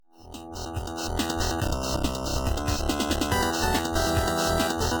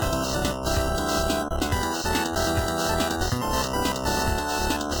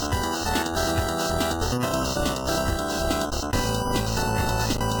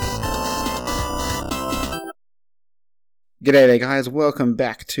G'day there, guys. Welcome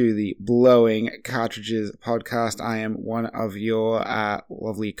back to the Blowing Cartridges podcast. I am one of your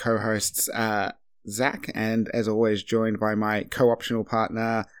lovely co-hosts, Zach, and as always, joined by my co-optional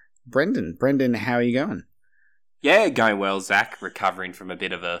partner, Brendan. Brendan, how are you going? Yeah, going well, Zach. Recovering from a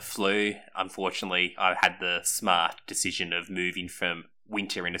bit of a flu. Unfortunately, I had the smart decision of moving from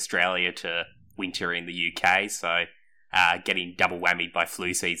winter in Australia to winter in the UK, so getting double whammied by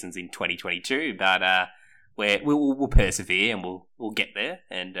flu seasons in 2022, but we'll persevere and we'll get there,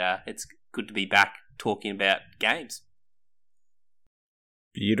 and it's good to be back talking about games.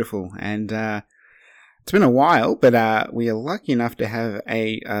 Beautiful, and it's been a while, but we are lucky enough to have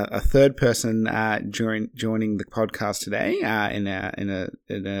a third person joining the podcast today in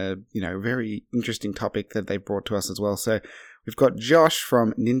a very interesting topic that they brought to us as well. So we've got Josh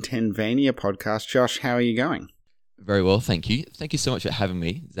from Nintendvania podcast. Josh, how are you going? Very well, thank you. Thank you so much for having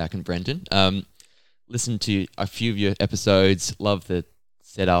me, Zach and Brendan. Listened to a few of your episodes, love the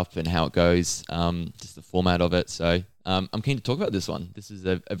setup and how it goes, just the format of it. So I'm keen to talk about this one. This is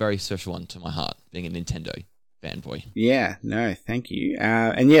a very special one to my heart, being a Nintendo fanboy. Yeah, no, thank you.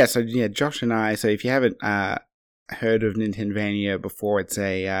 Josh and I, so if you haven't heard of Nintendvania before, it's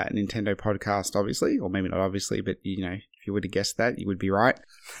a Nintendo podcast, obviously, or maybe not obviously, but if you would have guessed that, you would be right.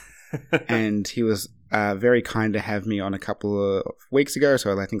 And he was very kind to have me on a couple of weeks ago,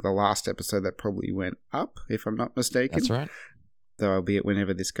 so I think the last episode that probably went up, if I'm not mistaken. That's right. Though albeit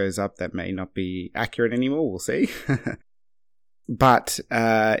whenever this goes up, that may not be accurate anymore, we'll see. But,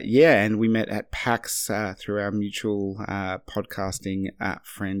 and we met at PAX through our mutual podcasting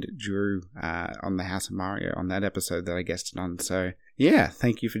friend Drew on the House of Mario on that episode that I guested on. So, yeah,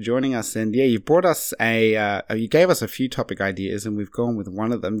 thank you for joining us. And, yeah, you brought us you gave us a few topic ideas, and we've gone with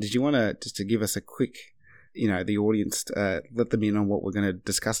one of them. Did you want to, just to give us a quick, the audience, let them in on what we're going to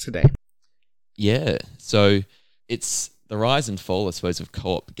discuss today? Yeah, so it's the rise and fall, I suppose, of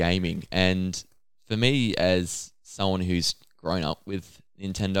co-op gaming. And for me, as someone who's grown up with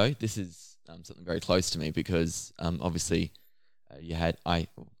Nintendo, this is something very close to me because obviously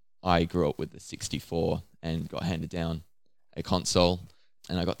I grew up with the 64 and got handed down a console,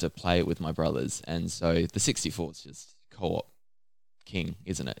 and I got to play it with my brothers. And so the 64 is just co-op king,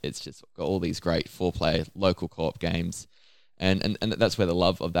 isn't it? It's just got all these great 4-player local co-op games, and that's where the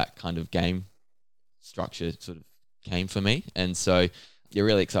love of that kind of game structure sort of came for me. And so you're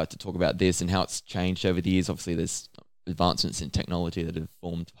really excited to talk about this and how it's changed over the years. Obviously, there's advancements in technology that have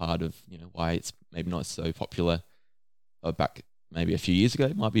formed part of why it's maybe not so popular back maybe a few years ago.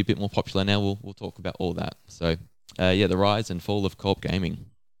 It might be a bit more popular now. We'll talk about all that. So the rise and fall of co-op gaming.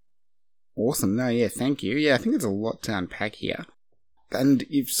 Awesome. No, yeah, thank you. Yeah, I think there's a lot to unpack here. And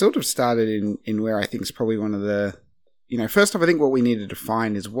you've sort of started in where I think is probably one of the, first off, I think what we need to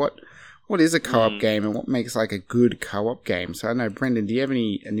define is what is a co-op game and what makes like a good co-op game. So I don't know, Brendan, do you have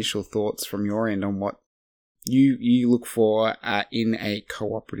any initial thoughts from your end on what you look for in a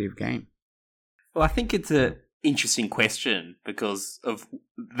cooperative game? Well, I think it's an interesting question because of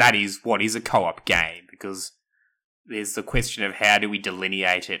that is what is a co-op game, because there's the question of how do we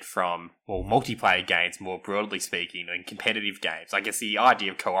delineate it from, multiplayer games more broadly speaking and competitive games. I guess the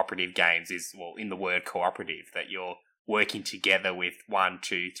idea of cooperative games is, in the word cooperative, that you're working together with 1,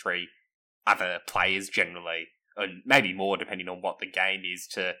 2, 3 other players generally, and maybe more depending on what the game is,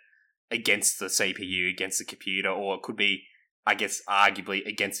 against the CPU, against the computer, or it could be, I guess, arguably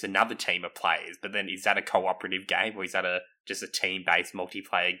against another team of players. But then is that a cooperative game, or is that just a team-based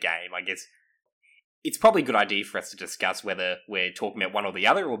multiplayer game? I guess it's probably a good idea for us to discuss whether we're talking about one or the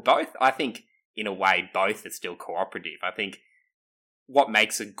other or both. I think, in a way, both are still cooperative. I think what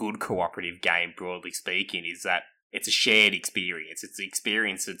makes a good cooperative game, broadly speaking, is that it's a shared experience. It's the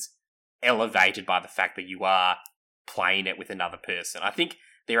experience that's elevated by the fact that you are playing it with another person. I think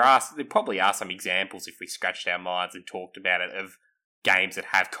there probably are some examples, if we scratched our minds and talked about it, of games that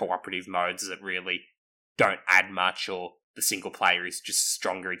have cooperative modes that really don't add much, or the single player is just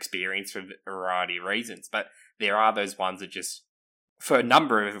stronger experience for a variety of reasons. But there are those ones that just, for a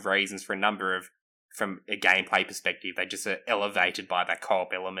number of reasons, from a gameplay perspective, they just are elevated by that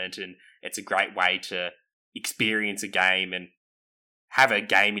co-op element, and it's a great way to experience a game and have a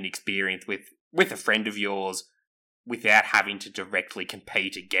gaming experience with a friend of yours without having to directly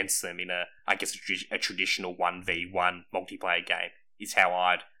compete against them in a traditional 1v1 multiplayer game, is how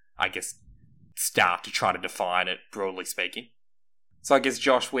I'd start to try to define it, broadly speaking. So I guess,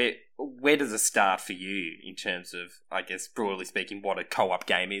 Josh, where does it start for you in terms of, broadly speaking, what a co-op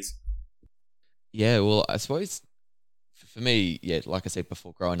game is? Yeah, well, I suppose for me, like I said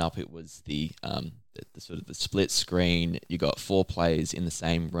before, growing up, it was the sort of the split screen. You got 4 players in the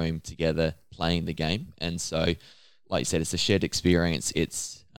same room together playing the game, and so like you said, it's a shared experience.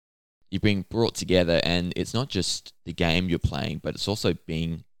 It's you're being brought together, and it's not just the game you're playing, but it's also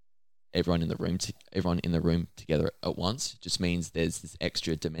being everyone in the room together at once. It just means there's this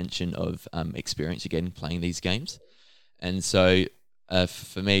extra dimension of experience you're getting playing these games. And so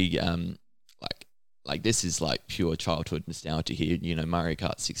for me, like this is like pure childhood nostalgia here. You know, Mario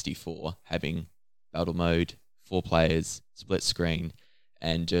Kart 64 having battle mode, 4 players, split screen,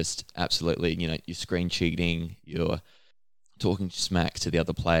 and just absolutely, you know, you're screen cheating, you're talking smack to the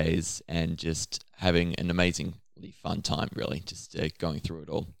other players, and just having an amazingly fun time, really, just going through it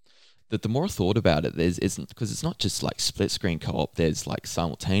all. The more I thought about it, because it's not just like split screen co-op, there's like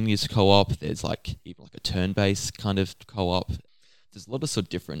simultaneous co-op, there's like even like a turn-based kind of co-op. There's a lot of sort of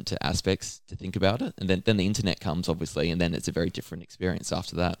different aspects to think about it. And then the internet comes, obviously, and then it's a very different experience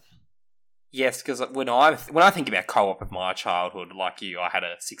after that. Yes, because when I think about co-op of my childhood, like you, I had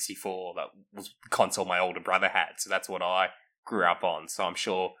a 64 that was the console my older brother had, so that's what I grew up on. So I'm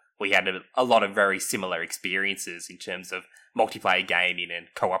sure we had a lot of very similar experiences in terms of multiplayer gaming and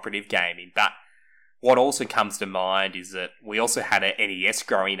cooperative gaming. But what also comes to mind is that we also had an NES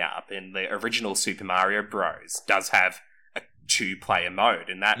growing up, and the original Super Mario Bros. Does have a 2-player mode,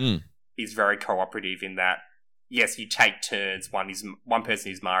 and that is very cooperative in that, yes, you take turns. One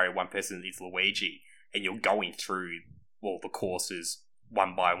person is Mario, one person is Luigi, and you're going through all the courses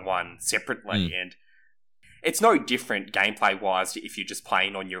one by one separately. And it's no different gameplay-wise if you're just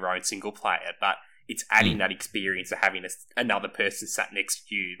playing on your own single player, but it's adding that experience of having another person sat next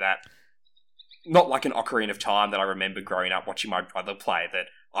to you. That, not like an Ocarina of Time that I remember growing up watching my brother play, that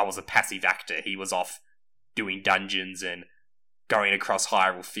I was a passive actor. He was off doing dungeons and going across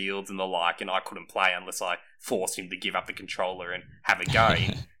Hyrule Fields and the like, and I couldn't play unless I forced him to give up the controller and have a go.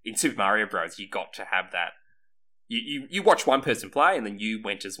 In Super Mario Bros., you got to have that. You watch one person play, and then you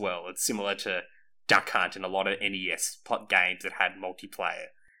went as well. It's similar to Duck Hunt and a lot of NES games that had multiplayer,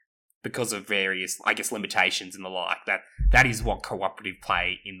 because of various, I guess, limitations and the like. That is what cooperative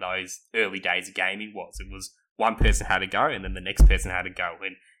play in those early days of gaming was. It was one person had to go, and then the next person had to go,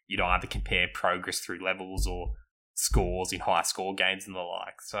 and you'd either compare progress through levels or scores in high score games and the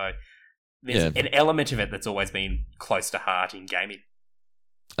like. So there's an element of it that's always been close to heart in gaming.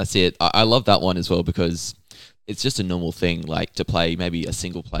 That's it. I love that one as well, because it's just a normal thing, like to play maybe a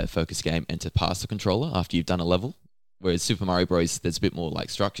single player focused game and to pass the controller after you've done a level. Whereas Super Mario Bros., there's a bit more like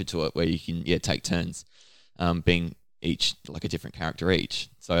structure to it, where you can take turns, being each like a different character each.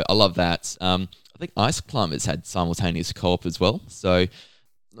 So I love that. I think Ice Climbers had simultaneous co-op as well. So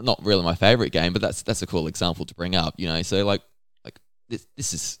not really my favorite game, but that's a cool example to bring up. You know, so like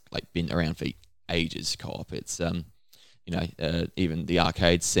this is like been around for ages. Co-op. It's even the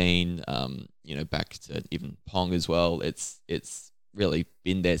arcade scene. Back to even Pong as well. It's really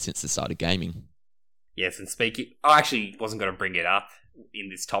been there since the start of gaming. Yes, and speaking, I actually wasn't going to bring it up in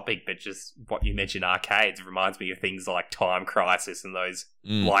this topic, but just what you mentioned, arcades, reminds me of things like Time Crisis and those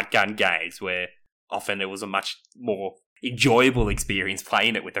light gun games, where often it was a much more enjoyable experience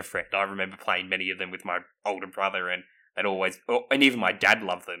playing it with a friend. I remember playing many of them with my older brother, and even my dad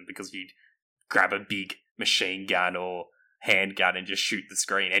loved them, because you'd grab a big machine gun or handgun and just shoot the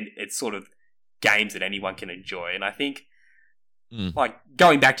screen, and it's sort of games that anyone can enjoy. And I think, like,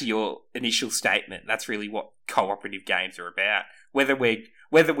 going back to your initial statement, that's really what cooperative games are about. Whether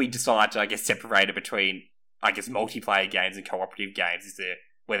we decide to, I guess, separate it between, I guess, multiplayer games and cooperative games,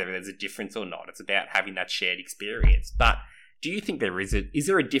 whether there's a difference or not. It's about having that shared experience. But do you think is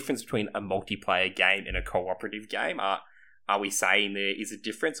there a difference between a multiplayer game and a cooperative game? Are we saying there is a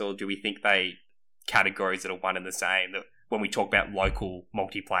difference, or do we think they categories that are one and the same? That when we talk about local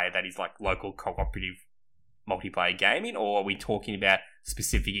multiplayer, that is like local cooperative multiplayer gaming, or are we talking about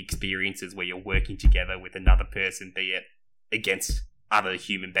specific experiences where you're working together with another person, be it against other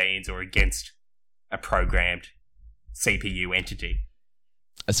human beings or against a programmed CPU entity?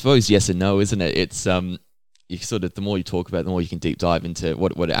 I suppose yes and no, isn't it? It's you sort of, the more you talk about it, the more you can deep dive into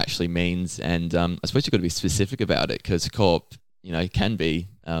what it actually means, and I suppose you've got to be specific about it, because co-op, can be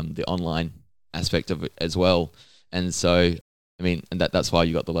the online aspect of it as well. And so, I mean, and that's why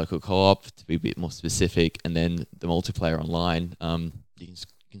you got the local co-op to be a bit more specific, and then the multiplayer online. You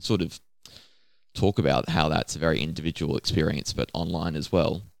can sort of talk about how that's a very individual experience, but online as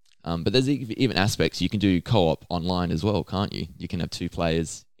well. But there's even aspects you can do co-op online as well, can't you? You can have 2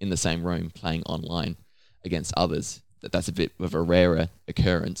 players in the same room playing online against others. That's a bit of a rarer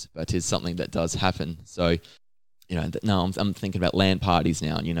occurrence, but is something that does happen. So, now I'm thinking about LAN parties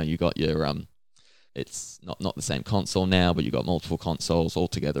now. You got your it's not the same console now, but you've got multiple consoles all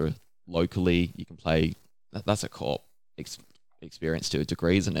together locally. You can play. That's a co-op experience to a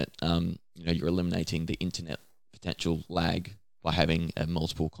degree, isn't it? You're eliminating the internet potential lag by having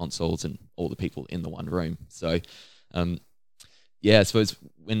multiple consoles and all the people in the one room. So, I suppose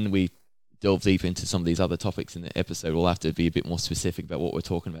when we delve deep into some of these other topics in the episode, we'll have to be a bit more specific about what we're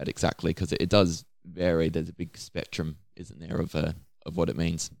talking about exactly, because it does vary. There's a big spectrum, isn't there, of what it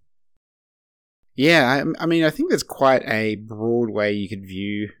means. Yeah, I mean, I think there's quite a broad way you could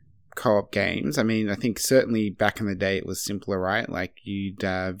view co-op games. I mean, I think certainly back in the day it was simpler, right? Like you'd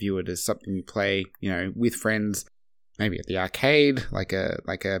view it as something you play, with friends, maybe at the arcade, like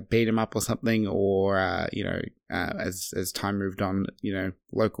a beat 'em up or something, or as time moved on,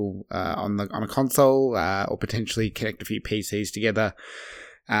 local on a console, or potentially connect a few PCs together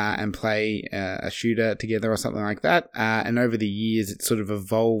and play a shooter together or something like that. And over the years, it's sort of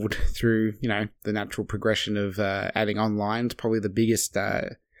evolved through the natural progression of adding online. It's probably the biggest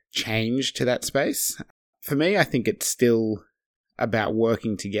change to that space. For me, I think it's still about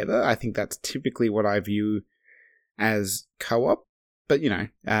working together. I think that's typically what I view as co-op, but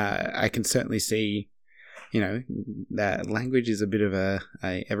I can certainly see that language is a bit of a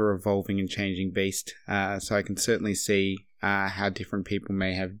ever evolving and changing beast, so I can certainly see how different people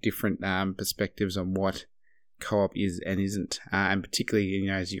may have different perspectives on what co-op is and isn't, and particularly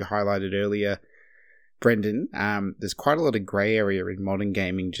as you highlighted earlier, Brendan, there's quite a lot of grey area in modern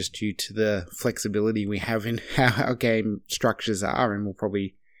gaming just due to the flexibility we have in how our game structures are, and we'll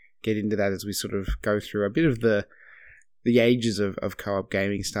probably get into that as we sort of go through a bit of the ages of co-op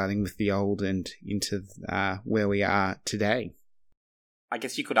gaming, starting with the old and into where we are today. I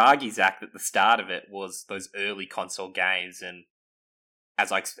guess you could argue, Zach, that the start of it was those early console games, and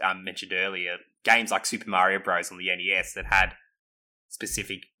as I mentioned earlier, games like Super Mario Bros. On the NES that had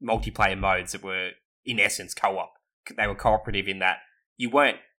specific multiplayer modes that were, in essence, co-op. They were cooperative in that you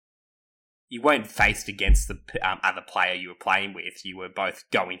weren't faced against the other player you were playing with. You were both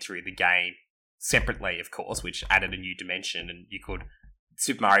going through the game separately, of course, which added a new dimension. And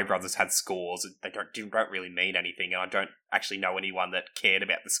Super Mario Brothers had scores. They don't really mean anything, and I don't actually know anyone that cared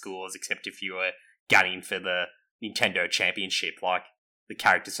about the scores except if you were gunning for the Nintendo Championship, like the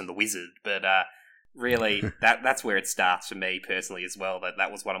characters from The Wizard. But really, that's where it starts for me personally as well.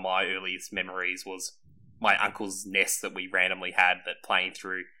 That was one of my earliest memories, was my uncle's NES that we randomly had, that playing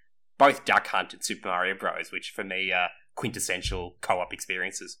through both Duck Hunt and Super Mario Bros., which for me are quintessential co-op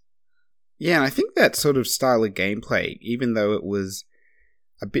experiences. Yeah, and I think that sort of style of gameplay, even though it was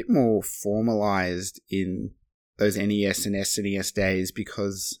a bit more formalized in those NES and SNES days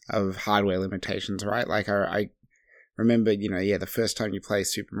because of hardware limitations, right? Like I remember, the first time you play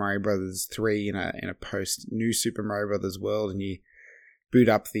Super Mario Brothers 3 in a post new Super Mario Brothers world, and you boot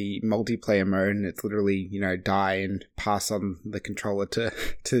up the multiplayer mode, and it's literally, die and pass on the controller to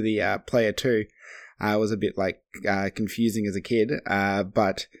the player 2. It was a bit confusing as a kid,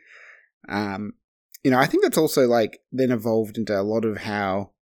 but I think that's also then evolved into a lot of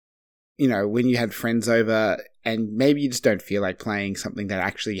how, when you had friends over and maybe you just don't feel like playing something that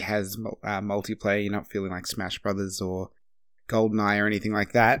actually has multiplayer, you're not feeling like Smash Brothers or GoldenEye or anything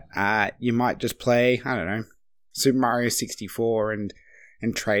like that, you might just play, I don't know, Super Mario 64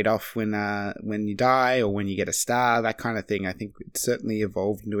 and trade off when you die or when you get a star, that kind of thing. I think it certainly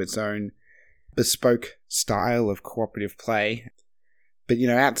evolved into its own bespoke style of cooperative play. But,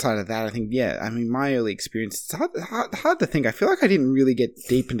 outside of that, I think, my early experience, it's hard to think. I feel like I didn't really get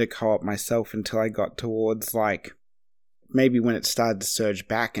deep into co-op myself until I got towards, maybe when it started to surge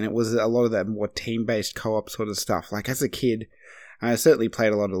back, and it was a lot of that more team-based co-op sort of stuff. As a kid, I certainly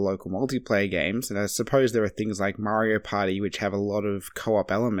played a lot of local multiplayer games, and I suppose there are things like Mario Party, which have a lot of co-op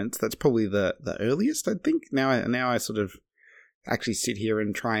elements. That's probably the earliest, I think. Now I sort of actually sit here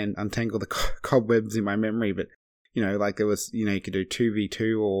and try and untangle the cobwebs in my memory, but there was, you could do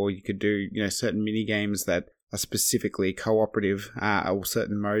 2v2, or you could do, certain mini games that are specifically cooperative, or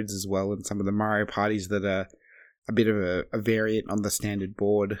certain modes as well, and some of the Mario parties that are a bit of a variant on the standard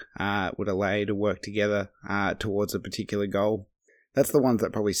board would allow you to work together towards a particular goal. That's the ones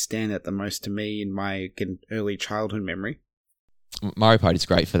that probably stand out the most to me in my early childhood memory. Mario Party's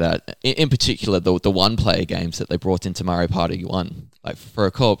great for that. In particular, the one-player games that they brought into Mario Party 1. For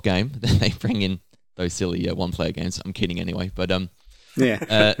a co-op game, they bring in those silly one-player games. I'm kidding anyway, but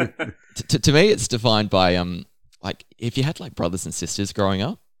yeah. To me, it's defined by if you had brothers and sisters growing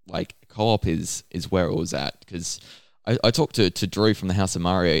up, co-op is where it was at. Because I talked to Drew from the House of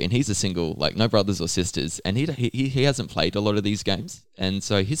Mario, and he's a single, no brothers or sisters, and he hasn't played a lot of these games, and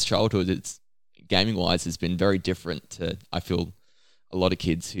so his childhood, gaming-wise, has been very different to, I feel, a lot of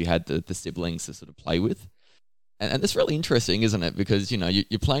kids who had the siblings to sort of play with. And it's really interesting, isn't it? Because,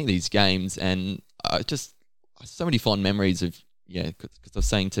 you're playing these games, and so many fond memories of, because I was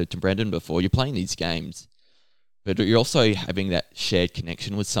saying to Brendan before, you're playing these games but you're also having that shared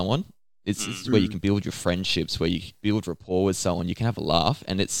connection with someone. This is where you can build your friendships, where you build rapport with someone. You can have a laugh,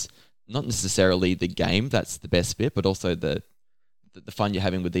 and it's not necessarily the game that's the best bit, but also the fun you're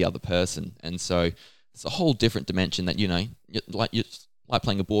having with the other person. And so it's a whole different dimension that, you're like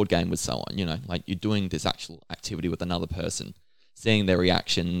playing a board game with someone, like you're doing this actual activity with another person, seeing their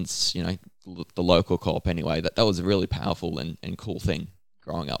reactions, the local co-op anyway. That was a really powerful and cool thing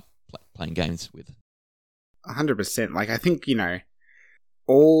growing up playing games with. 100%. Like, I think,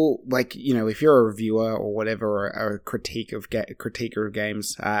 all, like, if you're a reviewer or whatever, or a critiquer of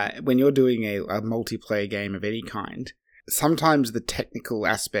games, when you're doing a multiplayer game of any kind, sometimes the technical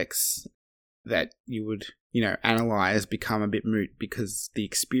aspects that you would, analyze become a bit moot, because the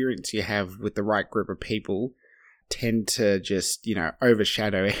experience you have with the right group of people tend to just,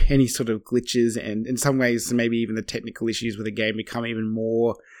 overshadow any sort of glitches, and in some ways, maybe even the technical issues with a game become even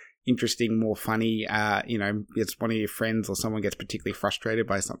more interesting, more funny. It's one of your friends or someone gets particularly frustrated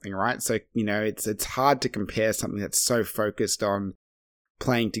by something, right? So, it's hard to compare something that's so focused on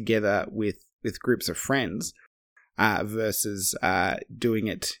playing together with groups of friends versus doing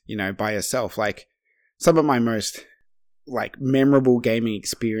it, by yourself. Like, some of my most memorable gaming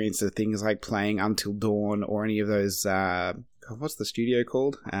experience are things like playing Until Dawn, or any of those what's the studio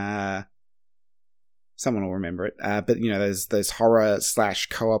called? Someone will remember it. But those horror /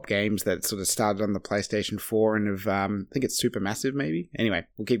 co-op games that sort of started on the PlayStation 4 and have I think it's Supermassive maybe. Anyway,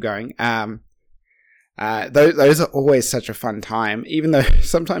 we'll keep going. Those are always such a fun time, even though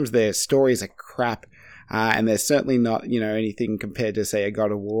sometimes their stories are crap. And they're certainly not, anything compared to, say, a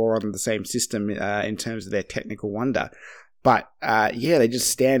God of War on the same system in terms of their technical wonder. But, they just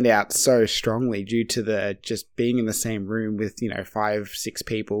stand out so strongly due to the just being in the same room with, 5-6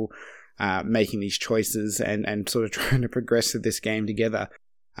 people making these choices and sort of trying to progress through this game together.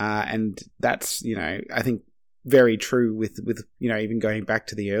 And that's, I think very true with even going back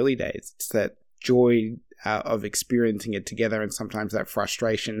to the early days. It's that joy of experiencing it together, and sometimes that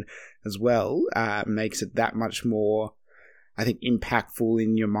frustration as well makes it that much more, I think, impactful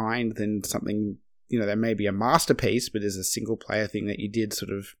in your mind than something, that may be a masterpiece, but is a single player thing that you did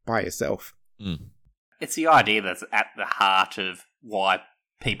sort of by yourself. It's the idea that's at the heart of why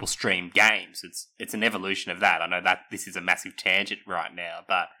people stream games. It's an evolution of that. I know that this is a massive tangent right now,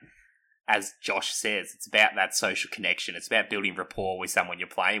 but as Josh says, it's about that social connection. It's about building rapport with someone you're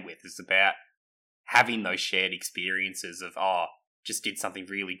playing with. It's about having those shared experiences of, just did something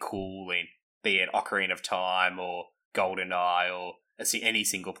really cool, in be it Ocarina of Time or GoldenEye or any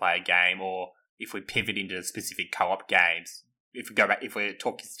single player game, or if we pivot into specific co-op games, if we're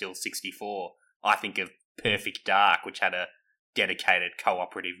talking still 64, I think of Perfect Dark, which had a dedicated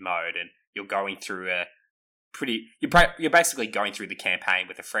cooperative mode, and you're going through you're basically going through the campaign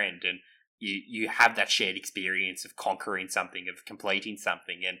with a friend, and you have that shared experience of conquering something, of completing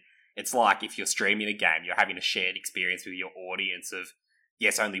something. And it's like if you're streaming a game, you're having a shared experience with your audience of,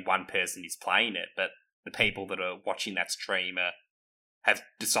 yes, only one person is playing it, but the people that are watching that stream have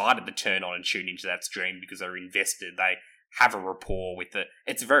decided to turn on and tune into that stream because they're invested. They have a rapport with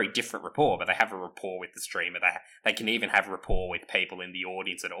it's a very different rapport, but they have a rapport with the streamer. They can even have rapport with people in the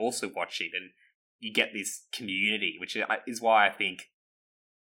audience that are also watching, and you get this community, which is why I think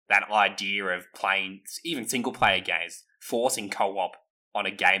that idea of playing even single player games, forcing co-op on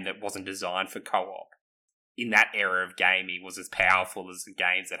a game that wasn't designed for co-op in that era of gaming was as powerful as the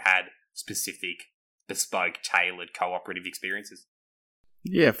games that had specific, bespoke, tailored cooperative experiences.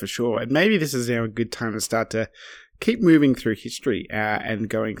 Yeah, for sure. And maybe this is now a good time to start to keep moving through history and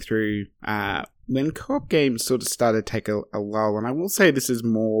going through when co-op games sort of started to take a lull. And I will say this is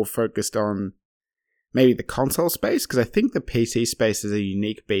more focused on maybe the console space, because I think the PC space is a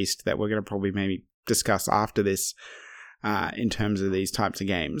unique beast that we're going to probably maybe discuss after this in terms of these types of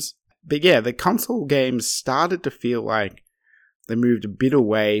games. But yeah, the console games started to feel like they moved a bit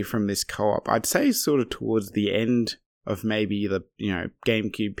away from this co-op. I'd say sort of towards the end of maybe the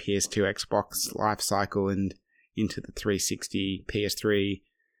GameCube, PS2, Xbox life cycle, and into the 360, PS3,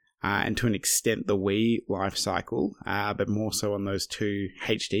 and to an extent the Wii life cycle, but more so on those two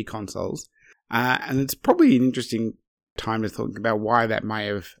HD consoles. And it's probably an interesting time to think about why that may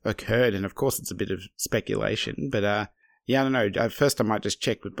have occurred. And of course, it's a bit of speculation, but yeah, I don't know. First, I might just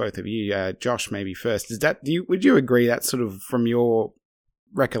check with both of you. Josh, maybe first. Would you agree that sort of from your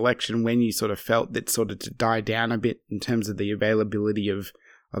recollection when you sort of felt that sort of to die down a bit in terms of the availability of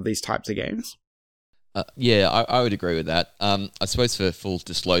these types of games? Yeah, I would agree with that. I suppose for full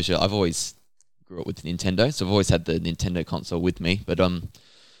disclosure, I've always grew up with Nintendo, so I've always had the Nintendo console with me. But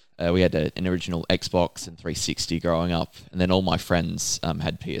we had an original Xbox and 360 growing up, and then all my friends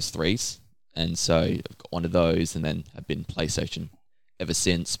had PS3s. And so I've got one of those, and then I've been PlayStation ever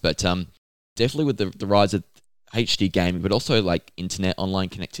since. But definitely with the rise of HD gaming, but also like internet online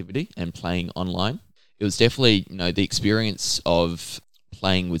connectivity and playing online, it was definitely, the experience of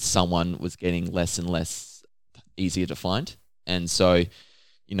playing with someone was getting less and less easier to find. And so,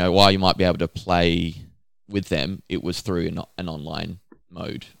 while you might be able to play with them, it was through an online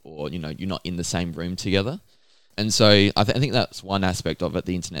mode, or, you're not in the same room together. And so I think that's one aspect of it,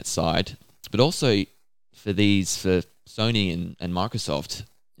 the internet side. But also for Sony and Microsoft,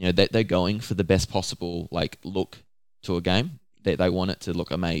 they're going for the best possible look to a game. They want it to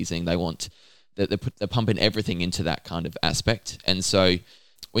look amazing. They're pumping everything into that kind of aspect. And so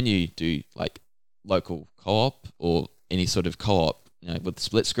when you do local co-op or any sort of co-op, with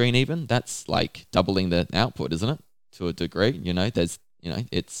split screen even, that's like doubling the output, isn't it? To a degree, there's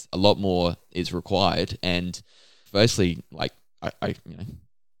it's a lot more is required. And firstly, I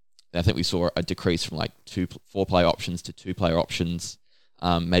think we saw a decrease from 4-player options to 2-player options,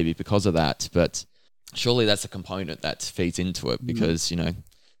 maybe because of that. But surely that's a component that feeds into it, because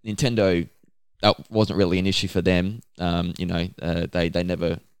Nintendo, that wasn't really an issue for them. They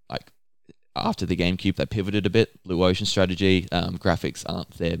never, after the GameCube, they pivoted a bit. Blue Ocean strategy, graphics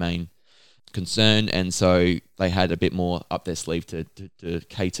aren't their main concern, and so they had a bit more up their sleeve to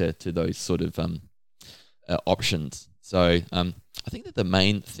cater to those sort of options. So I think that the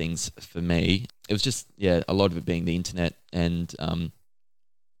main things for me, it was just, a lot of it being the internet, and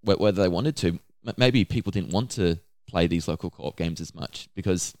whether they wanted to. Maybe people didn't want to play these local co-op games as much,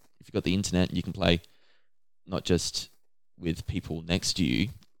 because if you've got the internet, you can play not just with people next to you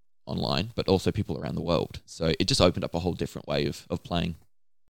online, but also people around the world. So it just opened up a whole different way of playing.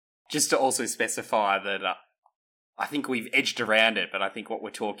 Just to also specify that I think we've edged around it, but I think what we're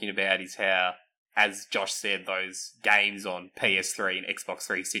talking about is how, as Josh said, those games on PS3 and Xbox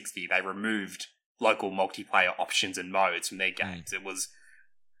 360, they removed local multiplayer options and modes from their games. It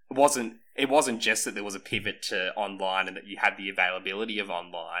wasn't just that there was a pivot to online and that you had the availability of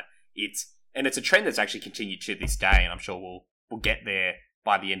online. It's a trend that's actually continued to this day, and I'm sure we'll get there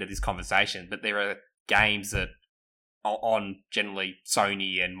by the end of this conversation. But there are games that are on generally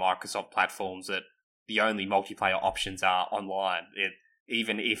Sony and Microsoft platforms that the only multiplayer options are online.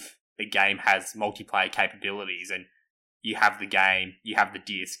 Even if the game has multiplayer capabilities and you have the game, you have the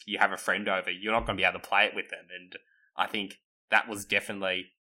disc, you have a friend over, you're not going to be able to play it with them. And I think that was definitely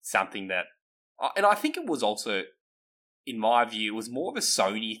something that, and I think it was also, in my view, it was more of a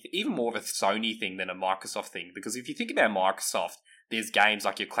Sony, even more of a Sony thing than a Microsoft thing. Because if you think about Microsoft, there's games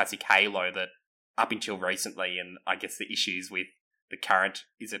like your classic Halo that, up until recently, and I guess the issues with the current,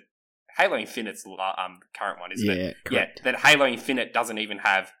 is it Halo Infinite's the current one, isn't it? Correct. Yeah, that Halo Infinite doesn't even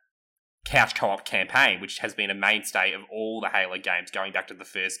have couch co-op campaign, which has been a mainstay of all the Halo games, going back to the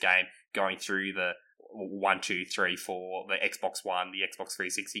first game, going through the 1, 2, 3, 4, the Xbox One, the Xbox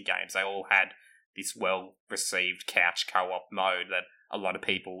 360 games. They all had this well-received couch co-op mode that a lot of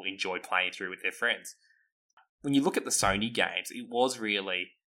people enjoyed playing through with their friends. When you look at the Sony games, it was really,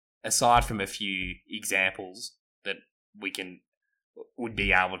 aside from a few examples that would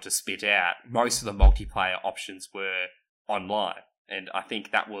be able to spit out, most of the multiplayer options were online. And I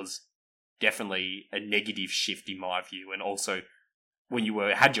think that was definitely a negative shift in my view. And also, when you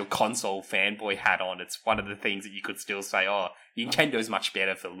had your console fanboy hat on, it's one of the things that you could still say, Nintendo's much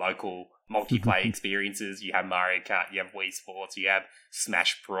better for local multiplayer experiences. You have Mario Kart, you have Wii Sports, you have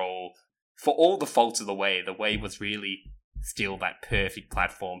Smash Brawl. For all the faults of the Wii was really still that perfect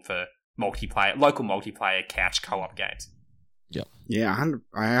platform for local multiplayer couch co-op games. Yep. Yeah,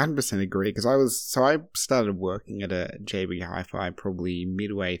 I 100% agree, because I started working at a JB Hi-Fi probably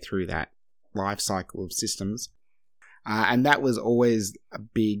midway through that life cycle of systems, and that was always a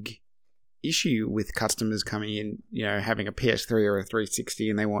big issue with customers coming in, having a PS3 or a 360,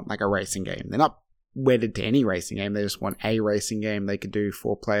 and they want a racing game. They're not wedded to any racing game, they just want a racing game they could do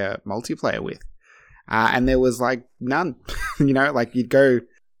 4-player multiplayer with, and there was none. You'd go,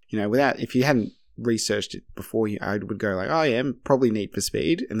 without, if you hadn't researched it before, I would go probably Need for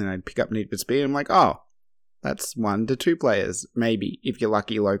Speed, and then I'd pick up Need for Speed, and I'm that's 1 to 2 players, maybe, if you're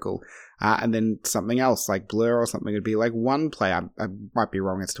lucky local. And then something else, like Blur or something, would be 1 player. I might be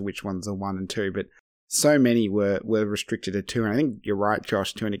wrong as to which ones are 1 and 2, but so many were restricted to 2. And I think you're right,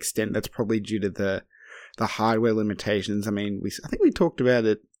 Josh, to an extent. That's probably due to the hardware limitations. I mean, I think we talked about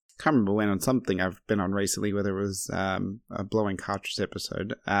it, can't remember when, on something I've been on recently, whether it was a Blowing Cartridge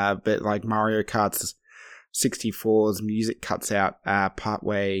episode, but Mario Kart's 64's music cuts out part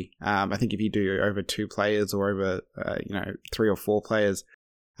way. I think if you do over 2 players or over 3 or 4 players,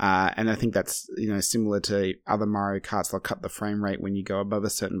 And I think that's, similar to other Mario Karts. They'll cut the frame rate when you go above a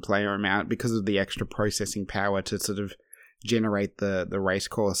certain player amount because of the extra processing power to sort of generate the race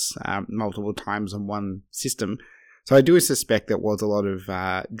course multiple times on one system. So I do suspect that was a lot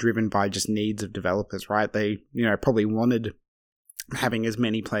of driven by just needs of developers, right? They, probably wanted having as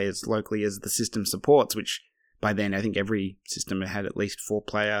many players locally as the system supports, which by then I think every system had at least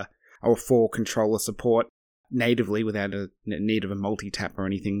 4-player or 4-controller support natively without a need of a multi-tap or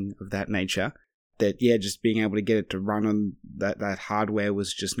anything of that nature. That, just being able to get it to run on that hardware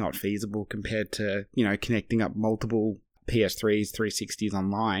was just not feasible compared to, connecting up multiple PS3s, 360s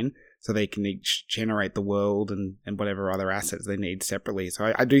online so they can each generate the world and whatever other assets they need separately.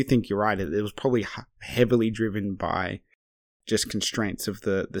 So I do think you're right. It was probably heavily driven by just constraints of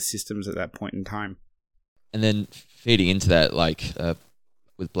the systems at that point in time. And then feeding into that,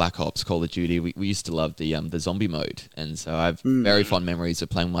 with Black Ops, Call of Duty, we used to love the zombie mode, and so I have very fond memories of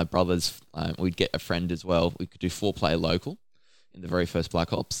playing with my brothers. We'd get a friend as well. We could do 4-player local in the very first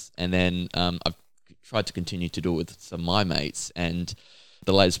Black Ops, and then I've tried to continue to do it with some of my mates. And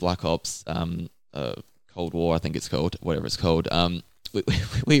the latest Black Ops, Cold War, I think it's called, whatever it's called.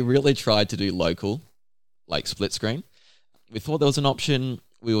 We really tried to do local, like split screen. We thought there was an option.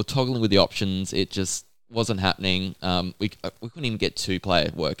 We were toggling with the options. It just wasn't happening. We couldn't even get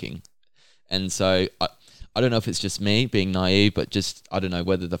 2-player working. And so I don't know if it's just me being naive, but just, I don't know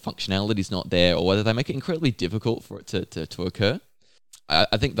whether the functionality is not there or whether they make it incredibly difficult for it to occur.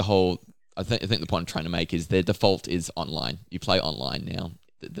 I think the point I'm trying to make is their default is online. You play online now.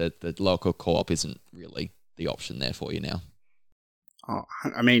 The local co-op isn't really the option there for you now. Oh,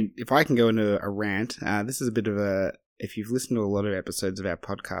 I mean, if I can go into a rant, this is a bit of a, if you've listened to a lot of episodes of our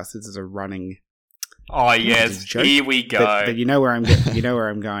podcast, this is a running. Oh yes, here we go. But you know where I'm going. You know where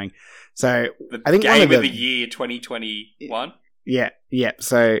I'm going. So I think game of the year 2021. Yeah.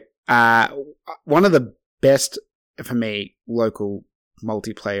 So one of the best for me local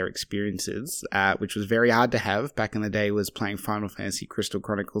multiplayer experiences, which was very hard to have back in the day, was playing Final Fantasy Crystal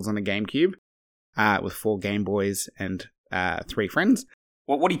Chronicles on a GameCube with 4 Game Boys and 3 friends.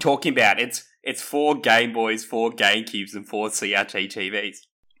 What are you talking about? It's 4 Game Boys, 4 GameCubes, and 4 CRT TVs.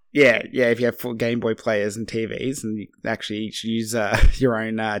 Yeah. If you have 4 Game Boy players and TVs, and you actually each use your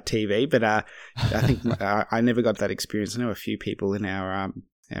own TV. But I think I never got that experience. I know a few people in our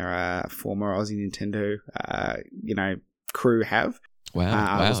former Aussie Nintendo, crew have.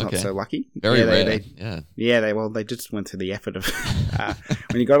 Wow! I was not so lucky. Very rare. They just went through the effort of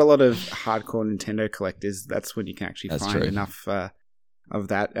when you got a lot of hardcore Nintendo collectors. That's when you can actually find enough of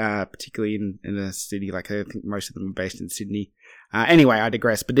that, particularly in a city like, I think most of them are based in Sydney. Anyway, I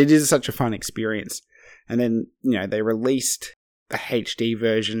digress, but it is such a fun experience. And then, they released the HD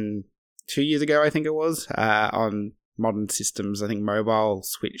version 2 years ago, I think it was, on modern systems, I think mobile,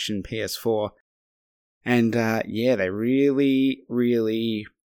 Switch and PS4. And they really, really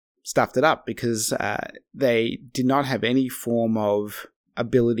stuffed it up because they did not have any form of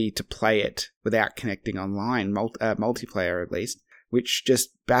ability to play it without connecting online, multiplayer at least, which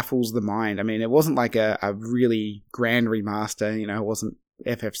just baffles the mind. I mean, it wasn't like a really grand remaster, it wasn't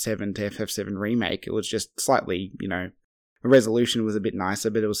FF7 to FF7 remake. It was just slightly, the resolution was a bit nicer,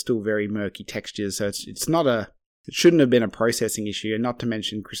 but it was still very murky textures. So it's not it shouldn't have been a processing issue. And not to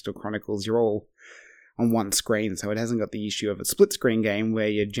mention Crystal Chronicles, you're all on one screen, so it hasn't got the issue of a split screen game where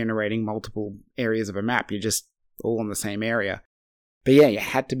you're generating multiple areas of a map. You're just all on the same area. But yeah, you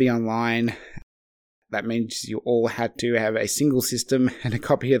had to be online. That means you all had to have a single system and a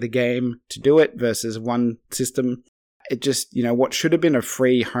copy of the game to do it versus one system. It just, what should have been a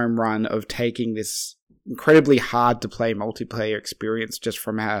free home run of taking this incredibly hard to play multiplayer experience just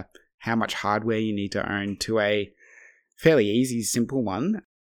from how much hardware you need to own to a fairly easy, simple one.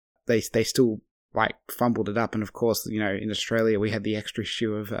 They still fumbled it up. And of course, in Australia, we had the extra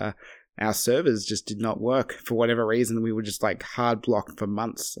issue of our servers just did not work for whatever reason. We were just hard blocked for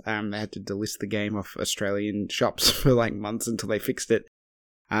months. They had to delist the game off Australian shops for months until they fixed it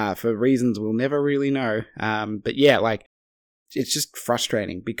for reasons we'll never really know. But yeah, it's just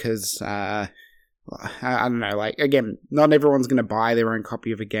frustrating because I don't know, again, not everyone's going to buy their own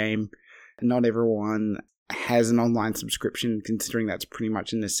copy of a game. Not everyone has an online subscription, considering that's pretty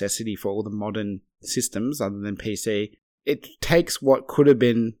much a necessity for all the modern systems other than PC. It takes what could have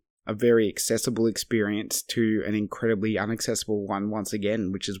been a very accessible experience to an incredibly inaccessible one once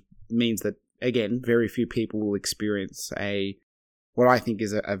again, which means that, again, very few people will experience what I think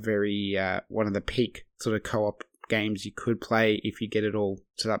is a very, one of the peak sort of co-op games you could play if you get it all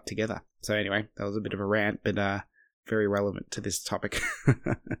set up together. So anyway, that was a bit of a rant, but very relevant to this topic.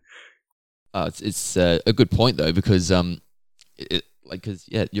 It's a good point though, because because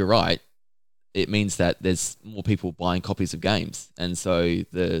you're right. It means that there's more people buying copies of games, and so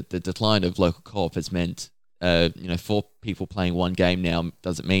the decline of local co-op has meant, 4 people playing one game now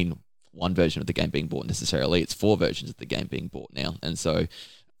doesn't mean one version of the game being bought necessarily. It's 4 versions of the game being bought now, and so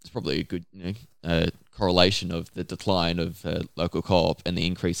it's probably a good correlation of the decline of local co-op and the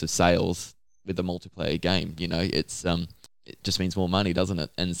increase of sales with the multiplayer game. It just means more money, doesn't it?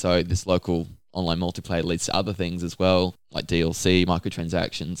 And so this local online multiplayer leads to other things as well, like DLC,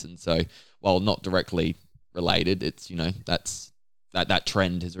 microtransactions, and so while not directly related, it's that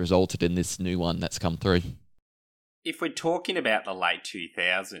trend has resulted in this new one that's come through. If we're talking about the late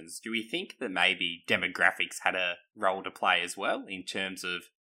 2000s, do we think that maybe demographics had a role to play as well in terms of,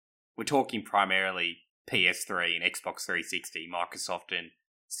 we're talking primarily PS3 and Xbox 360, Microsoft and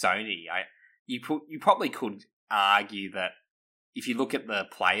Sony. You probably could argue that if you look at the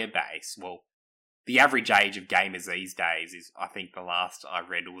player base, well, the average age of gamers these days is, I think the last I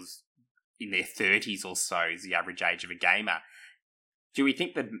read was in their 30s or so is the average age of a gamer. Do we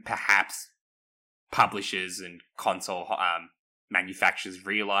think that perhaps publishers and console manufacturers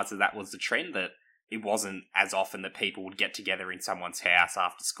realised that was the trend, that it wasn't as often that people would get together in someone's house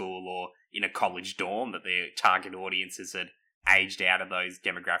after school or in a college dorm, that their target audiences had aged out of those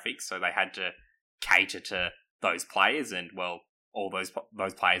demographics, so they had to cater to those players, and, well, all those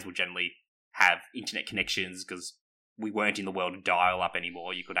players would generally have internet connections because we weren't in the world of dial-up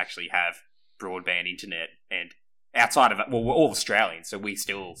anymore. You could actually have broadband internet, and outside of it, well, we're all Australians, so we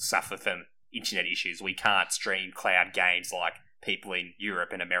still suffer from internet issues. We can't stream cloud games like people in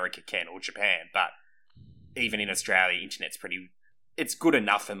Europe and America can, or Japan, but even in Australia, it's good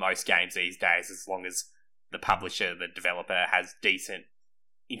enough for most games these days, as long as the publisher, the developer, has decent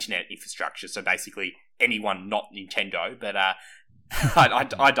internet infrastructure. So basically, anyone not Nintendo, but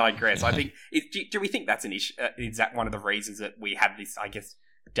I digress. I think, do we think that's an issue? Is that one of the reasons that we have this, I guess,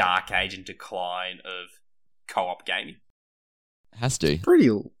 dark age and decline of co-op gaming? Has to. Pretty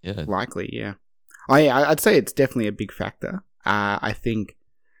likely, yeah. I'd say it's definitely a big factor. I think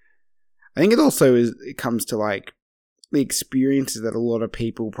it also it comes to like the experiences that a lot of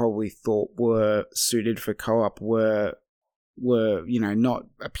people probably thought were suited for co-op were not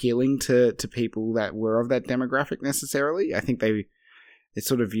appealing to people that were of that demographic necessarily. I think they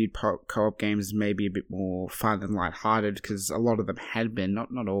sort of viewed co-op games as maybe a bit more fun and lighthearted, because a lot of them had been, not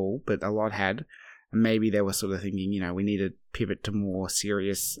all, but a lot had. And maybe they were sort of thinking, we need to pivot to more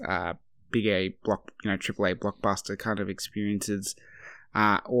serious, big A AAA blockbuster kind of experiences.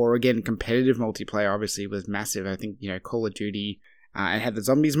 Or again, competitive multiplayer obviously was massive. I think, Call of Duty, it had the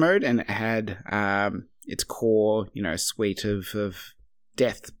zombies mode, and it had its core, suite of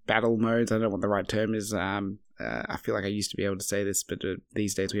death battle modes. I don't know what the right term is. I feel like I used to be able to say this, but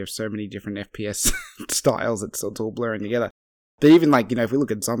these days we have so many different FPS styles, it's all blurring together. But even if we look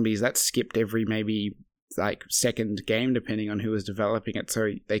at zombies, that skipped every maybe second game depending on who was developing it.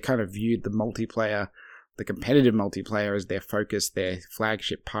 So they kind of viewed the multiplayer, the competitive multiplayer, as their focus, their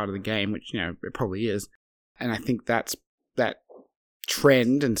flagship part of the game, which it probably is. And I think that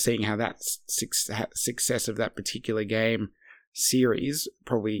trend, and seeing how that success of that particular game series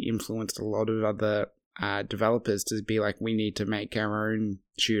probably influenced a lot of other developers to be like, we need to make our own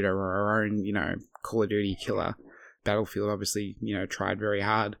shooter or our own Call of Duty killer. Battlefield obviously, tried very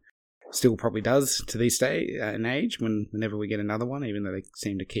hard. Still probably does to this day and age whenever we get another one, even though they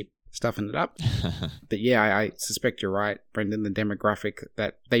seem to keep stuffing it up. But yeah, I suspect you're right, Brendan. The demographic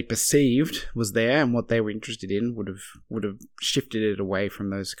that they perceived was there and what they were interested in would have shifted it away from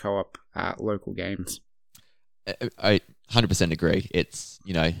those co-op local games. I 100% agree. It's,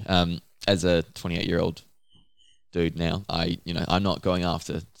 as a 28-year-old dude now, I'm not going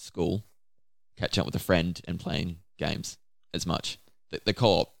after school, catching up with a friend and playing games as much. The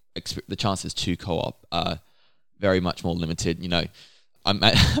co-op, the chances to co-op are very much more limited. I'm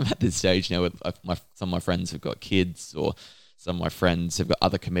at this stage now with some of my friends have got kids, or some of my friends have got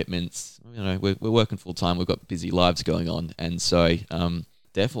other commitments. We're working full time. We've got busy lives going on, and so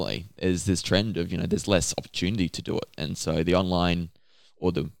definitely there's this trend of there's less opportunity to do it, and so the online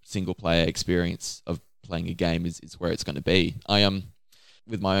or the single player experience of playing a game is where it's going to be.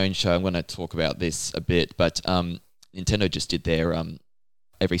 With my own show, I'm going to talk about this a bit, but Nintendo just did their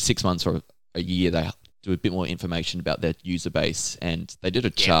every 6 months or a year they do a bit more information about their user base, and they did a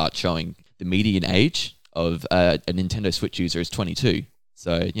chart showing the median age of a Nintendo Switch user is 22.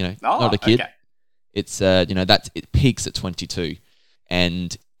 So not a kid. Okay. It's it peaks at 22,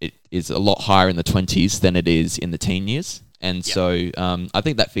 and it is a lot higher in the 20s than it is in the teen years, and so I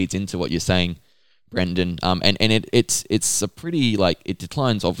think that feeds into what you're saying, Brendan. And it's a pretty it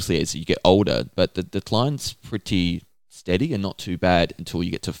declines obviously as you get older, but the decline's pretty steady and not too bad until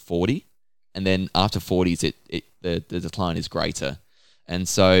you get to 40. And then after 40s, the decline is greater. And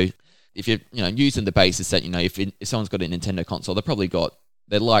so if you're using the basis that, if someone's got a Nintendo console,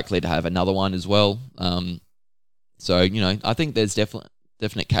 they're likely to have another one as well. So, I think there's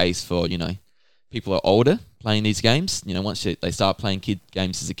definite case for, people are older playing these games. Once they start playing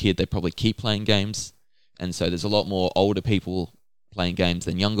games as a kid, they probably keep playing games. And so there's a lot more older people playing games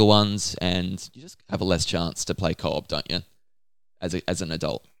than younger ones, and you just have a less chance to play co-op, don't you, as an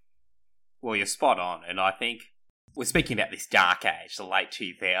adult? Well, you're spot on, and I think we're speaking about this dark age, the late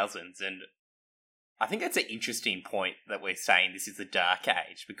 2000s, and I think that's an interesting point that we're saying this is the dark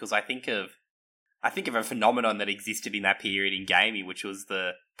age, because I think of a phenomenon that existed in that period in gaming, which was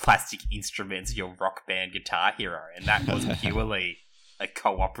the plastic instruments, your Rock Band Guitar Hero, and that was purely a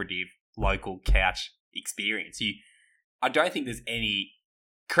cooperative local couch experience. I don't think there's any,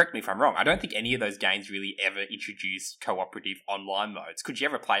 correct me if I'm wrong, I don't think any of those games really ever introduced cooperative online modes. Could you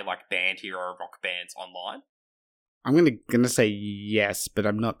ever play like Band Hero or Rock Bands online? I'm gonna say yes, but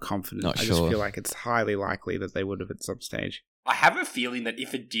I'm not confident. Not I sure. just feel like it's highly likely that they would have at some stage. I have a feeling that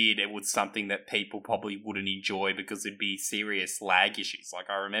if it did, it was something that people probably wouldn't enjoy because there'd be serious lag issues. Like,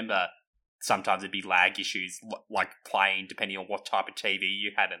 I remember sometimes there'd be lag issues, like playing depending on what type of TV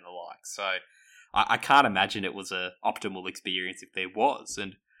you had and the like. So I can't imagine it was a optimal experience if there was.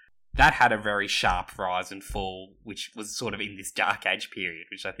 And that had a very sharp rise and fall, which was sort of in this dark age period,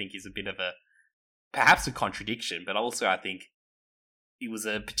 which I think is a bit of perhaps a contradiction, but also I think it was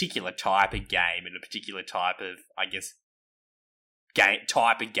a particular type of game and a particular type of, I guess,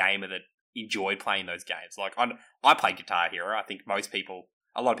 type of gamer that enjoyed playing those games. Like, I play Guitar Hero. I think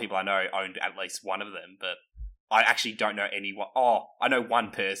a lot of people I know owned at least one of them, but I actually don't know anyone. Oh, I know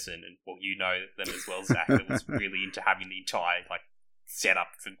one person, and well, you know them as well, Zach, that was really into having the entire setup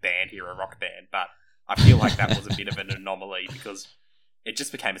for Band Hero Rock Band. But I feel like that was a bit of an anomaly because it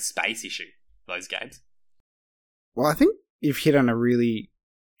just became a space issue, those games. Well, I think you've hit on a really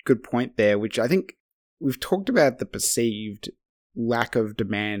good point there, which I think we've talked about the perceived lack of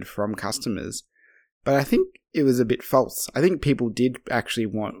demand from customers, but I think it was a bit false. I think people did actually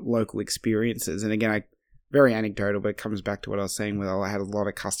want local experiences, and again, very anecdotal, but it comes back to what I was saying, where I had a lot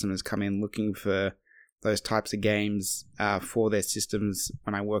of customers come in looking for those types of games for their systems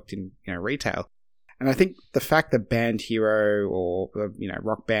when I worked in retail. And I think the fact that Band Hero or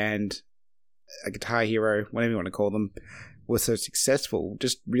Rock Band, a Guitar Hero, whatever you want to call them, was so successful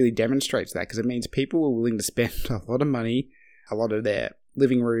just really demonstrates that, because it means people were willing to spend a lot of money, a lot of their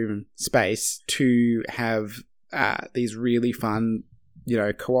living room space to have these really fun,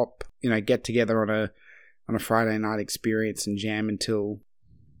 co-op, get together on a Friday night experience and jam until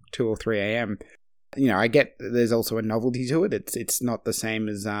 2 or 3 a.m. I get there's also a novelty to it. It's not the same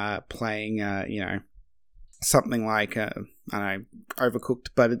as playing, something like, I don't know,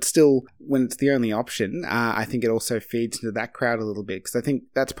 Overcooked, but it's still, when it's the only option, I think it also feeds into that crowd a little bit, because I think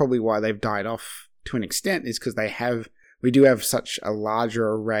that's probably why they've died off to an extent, is because we do have such a larger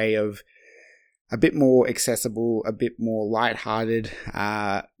array of a bit more accessible, a bit more lighthearted,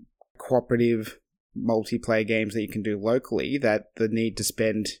 cooperative multiplayer games that you can do locally, that the need to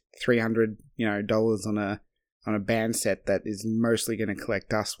spend $300 on a band set that is mostly going to collect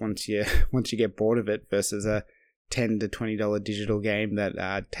dust once you get bored of it, versus a $10 to $20 digital game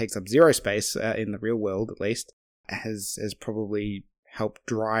that takes up zero space in the real world, at least, has probably helped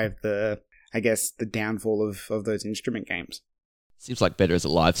drive the downfall of those instrument games. Seems like better as a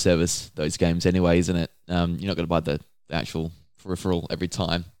live service, those games anyway, isn't it? You're not going to buy the actual peripheral every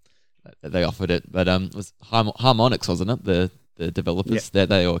time that they offered it. But it was Harmonix, wasn't it? The developers, that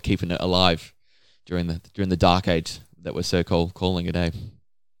they were keeping it alive during the dark age that we're so calling it, eh?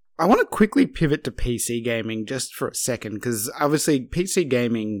 I want to quickly pivot to PC gaming just for a second, because obviously PC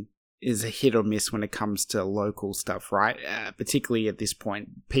gaming is a hit or miss when it comes to local stuff, right? Particularly at this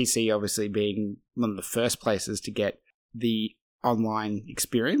point, PC obviously being one of the first places to get the online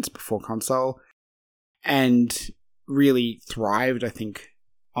experience before console, and really thrived, I think,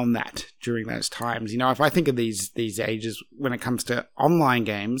 on that during those times. If I think of these ages when it comes to online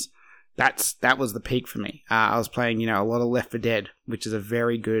games, that was the peak for me. I was playing, a lot of Left 4 Dead, which is a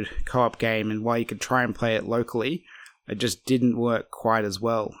very good co-op game, and while you could try and play it locally, it just didn't work quite as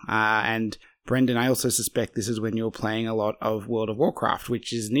well. And Brendan, I also suspect this is when you're playing a lot of World of Warcraft,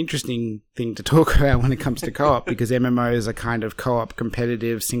 which is an interesting thing to talk about when it comes to co-op, because MMOs are kind of co-op,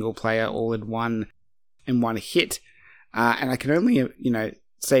 competitive, single player, all in one hit. And I can only,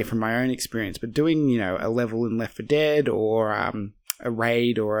 say from my own experience, but doing, a level in Left 4 Dead or a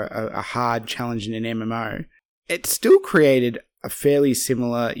raid or a hard challenge in an MMO, it still created a fairly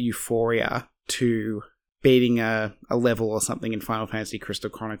similar euphoria to beating a level or something in Final Fantasy Crystal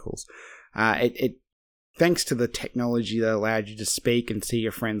Chronicles. It thanks to the technology that allowed you to speak and see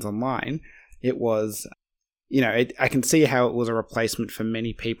your friends online, it was, I can see how it was a replacement for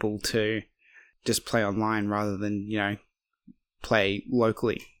many people to just play online rather than, play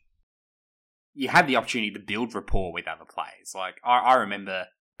locally. You had the opportunity to build rapport with other players. Like, I remember,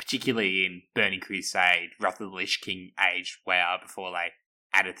 particularly in Burning Crusade, Wrath of the Lich King aged WoW before they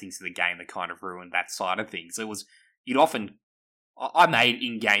added things to the game that kind of ruined that side of things. I made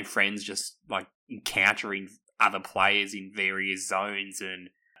in-game friends just, like, encountering other players in various zones and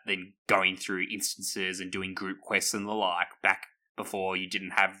then going through instances and doing group quests and the like. Back before you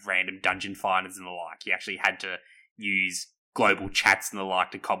didn't have random dungeon finders and the like. You actually had to use global chats and the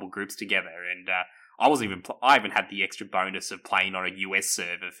like to cobble groups together. And I even had the extra bonus of playing on a US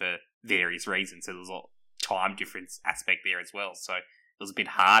server for various reasons. So there was a time difference aspect there as well. So it was a bit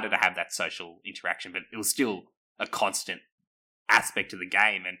harder to have that social interaction, but it was still a constant aspect of the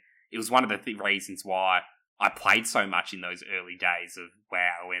game. And it was one of the reasons why I played so much in those early days of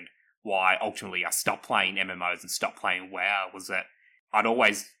WoW, and why ultimately I stopped playing MMOs and stopped playing WoW, was that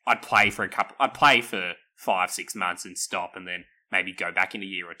I'd play for 5-6 months and stop, and then maybe go back in a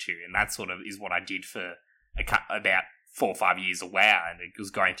year or two. And that sort of is what I did for about 4 or 5 years of WoW, and it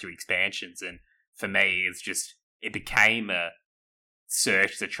was going through expansions. And for me, it became a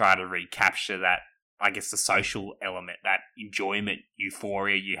search to try to recapture that, I guess, the social element, that enjoyment,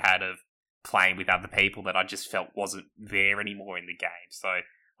 euphoria you had of playing with other people that I just felt wasn't there anymore in the game. So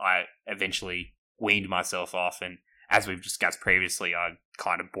I eventually weaned myself off, and as we've discussed previously, I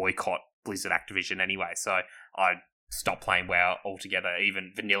kind of boycott Blizzard Activision anyway, so I stopped playing WoW altogether.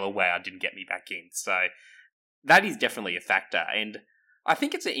 Even vanilla WoW didn't get me back in. So that is definitely a factor, and I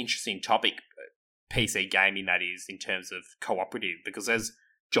think it's an interesting topic, PC gaming, that is, in terms of cooperative, because as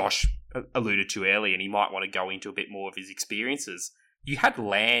Josh alluded to earlier, and he might want to go into a bit more of his experiences, you had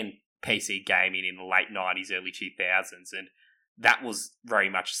LAN PC gaming in the late 90s, early 2000s, and that was very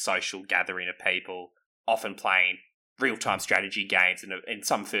much a social gathering of people, often playing real-time strategy games and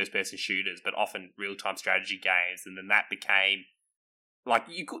some first-person shooters, but often real-time strategy games. And then that became, like,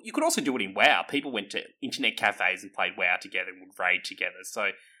 you could also do it in WoW. People went to internet cafes and played WoW together and would raid together. So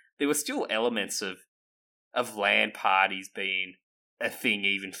there were still elements of LAN parties being a thing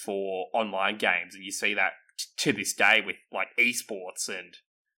even for online games, and you see that to this day with, like, esports and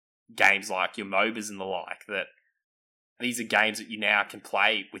games like your MOBAs and the like, that these are games that you now can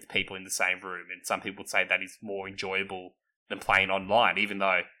play with people in the same room, and some people would say that is more enjoyable than playing online, even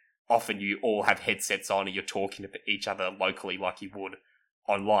though often you all have headsets on and you're talking to each other locally like you would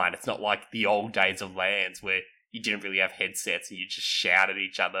online. It's not like the old days of LANs where you didn't really have headsets and you just shout at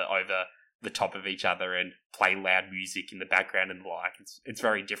each other over the top of each other and play loud music in the background and the like. It's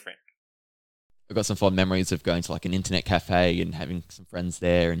very different. I've got some fond memories of going to, like, an internet cafe and having some friends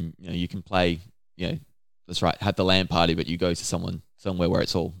there, and you can play, that's right, have the LAN party, but you go to somewhere where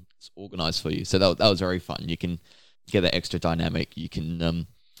it's organised for you. So that was very fun. You can get that extra dynamic. You can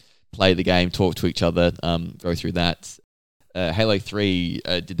play the game, talk to each other, go through that. Halo 3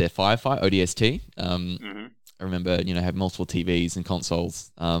 did their Firefight ODST. I remember, having multiple TVs and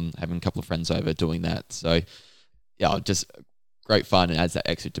consoles, having a couple of friends over doing that. So yeah, just great fun, and adds that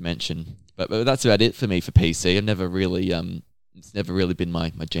extra dimension. But that's about it for me for PC. I've never really, it's never really been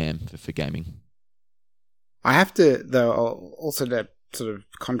my jam for gaming. I have to, though, also to sort of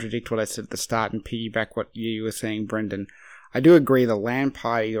contradict what I said at the start and piggyback what you were saying, Brendan. I do agree the LAN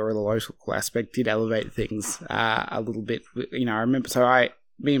party or the local aspect did elevate things a little bit. I remember,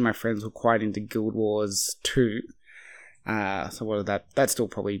 me and my friends were quite into Guild Wars 2. So what is that? That's still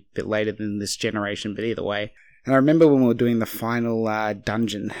probably a bit later than this generation, but either way. And I remember when we were doing the final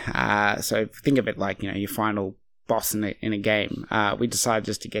dungeon, so think of it like, your final boss in a game, we decided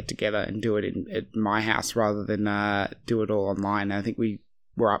just to get together and do it at my house rather than do it all online. I think we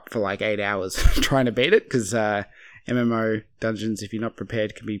were up for like 8 hours trying to beat it, because MMO dungeons, if you're not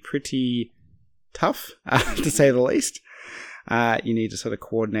prepared, can be pretty tough, to say the least. You need to sort of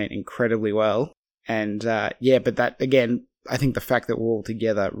coordinate incredibly well. And but that, again, I think the fact that we're all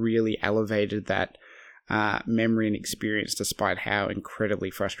together really elevated that memory and experience, despite how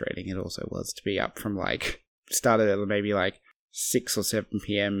incredibly frustrating it also was to be up from started at maybe 6 or 7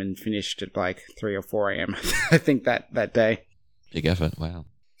 p.m. and finished at 3 or 4 a.m. I think that day. Big effort, wow.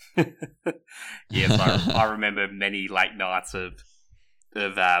 Yes, I remember many late nights of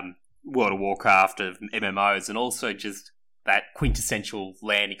World of Warcraft, of MMOs, and also just that quintessential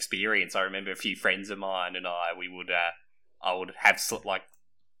LAN experience. I remember a few friends of mine and I would have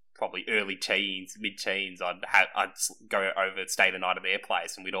probably early teens, mid-teens. I'd go over, stay the night at their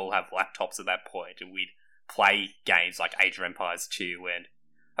place, and we'd all have laptops at that point, and we'd play games like Age of Empires 2, and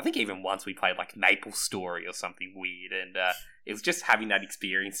I think even once we played like Maple Story or something weird, and it was just having that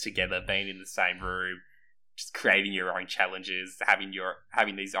experience together, being in the same room, just creating your own challenges,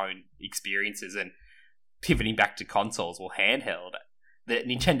 having these own experiences, and pivoting back to consoles or handheld. The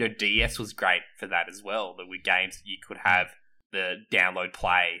Nintendo DS was great for that as well. There were games that you could have the download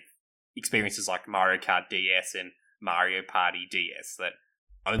play experiences like Mario Kart DS and Mario Party DS that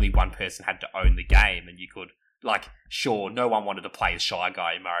only one person had to own the game, and you could, like, sure, no one wanted to play as Shy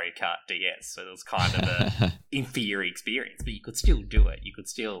Guy in Mario Kart DS, so it was kind of a inferior experience, but you could still do it. You could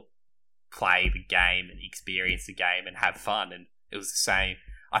still play the game and experience the game and have fun, and it was the same.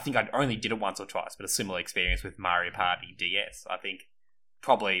 I think I only did it once or twice, but a similar experience with Mario Party DS. I think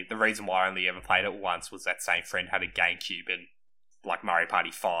probably the reason why I only ever played it once was that same friend had a GameCube and like Mario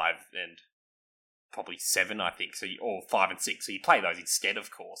Party 5 and probably 7, I think, or 5 and 6, so you play those instead,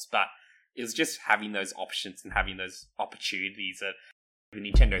 of course, but it was just having those options and having those opportunities that the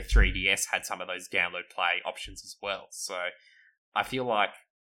Nintendo 3DS had some of those download play options as well, so I feel like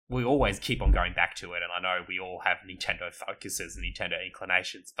we always keep on going back to it, and I know we all have Nintendo focuses and Nintendo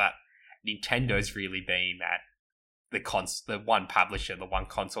inclinations, but Nintendo's really been the one publisher, the one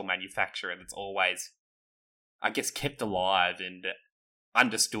console manufacturer that's always, I guess, kept alive and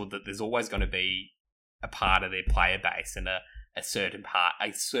understood that there's always going to be a part of their player base and a certain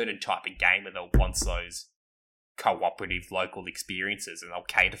type of gamer that wants those cooperative local experiences, and they'll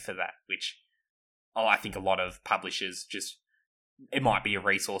cater for that, which I think a lot of publishers just, it might be a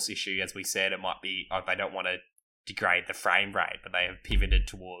resource issue, as we said, it might be they don't want to degrade the frame rate, but they have pivoted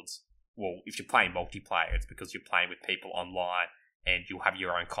towards, well, if you're playing multiplayer, it's because you're playing with people online and you'll have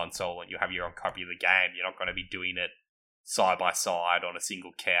your own console and you'll have your own copy of the game. You're not going to be doing it side by side on a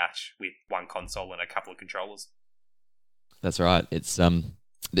single couch with one console and a couple of controllers. That's right. It's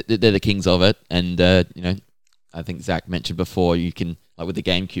they're the kings of it, and I think Zach mentioned before, you can, like with the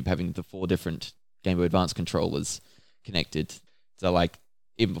GameCube, having the 4 different Game Boy Advance controllers connected. So like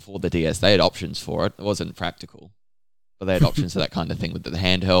even before the DS, they had options for it. It wasn't practical, but they had options for that kind of thing with the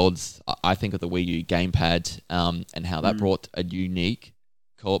handhelds. I think of the Wii U gamepad and how that brought a unique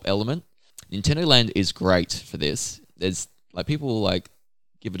co-op element. Nintendo Land is great for this. There's like people like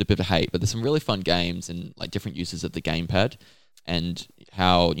give it a bit of hate, but there's some really fun games and like different uses of the gamepad, and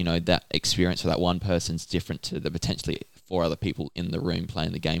how that experience for that one person's different to the potentially 4 other people in the room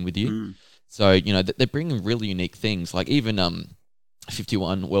playing the game with you. So they're bringing really unique things, like even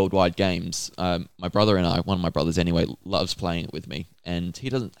 51 Worldwide Games. My brother and I, one of my brothers anyway, loves playing it with me, and he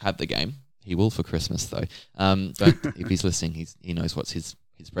doesn't have the game. He will for Christmas though. But if he's listening, he knows what his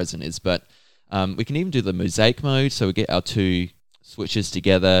present is. But we can even do the mosaic mode, so we get our 2 switches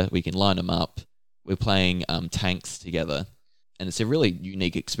together, we can line them up. We're playing tanks together, and it's a really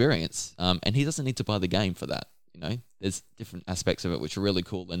unique experience. And he doesn't need to buy the game for that. There's different aspects of it which are really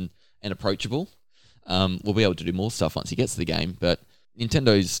cool and approachable. We'll be able to do more stuff once he gets the game, but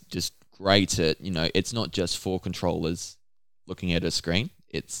Nintendo's just great at, it's not just 4 controllers looking at a screen.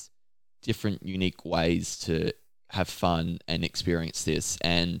 It's different, unique ways to have fun and experience this,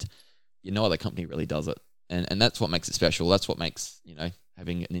 and no other company really does it. And that's what makes it special. That's what makes,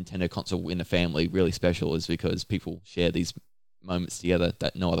 having a Nintendo console in a family really special, is because people share these moments together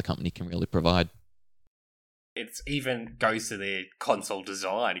that no other company can really provide. It even goes to their console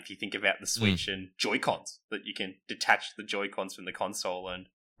design. If you think about the Switch and Joy-Cons, that you can detach the Joy-Cons from the console, and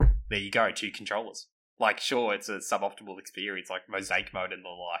there you go, 2 controllers. Like, sure, it's a suboptimal experience, like Mosaic Mode and the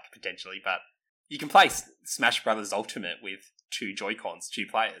like, potentially, but you can play Smash Brothers Ultimate with 2 Joy-Cons, 2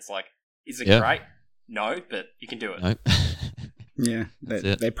 players. Like, is it great? No, but you can do it. Nope. Yeah,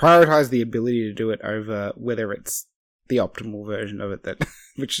 they prioritize the ability to do it over whether it's the optimal version of it,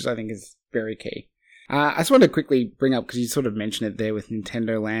 which I think is very key. I just want to quickly bring up, because you sort of mentioned it there with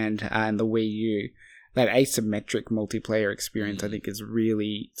Nintendo Land and the Wii U, that asymmetric multiplayer experience I think is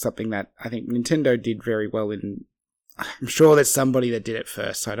really something that I think Nintendo did very well in. I'm sure there's somebody that did it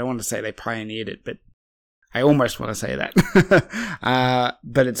first, so I don't want to say they pioneered it, but I almost want to say that.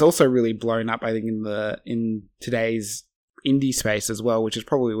 But it's also really blown up, I think, in today's indie space as well, which is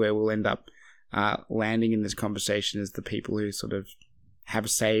probably where we'll end up landing in this conversation, as the people who sort of have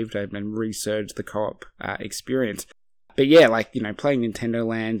saved and resurged the co-op experience. But yeah, like, playing Nintendo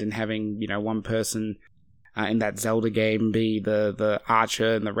Land and having, one person in that Zelda game be the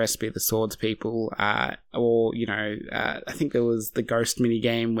archer and the rest be the swords people, or, I think there was the ghost mini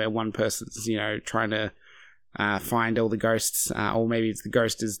game where one person's, trying to find all the ghosts, or maybe it's the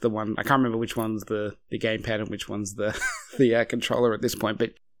ghost is the one, I can't remember which one's the gamepad and which one's the controller at this point,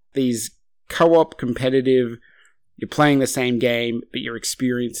 but these co-op competitive, you're playing the same game, but your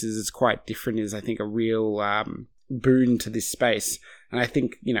experiences is quite different is, I think, a real boon to this space. And I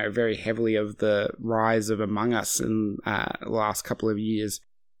think, very heavily of the rise of Among Us in the last couple of years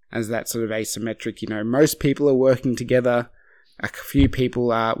as that sort of asymmetric, most people are working together. A few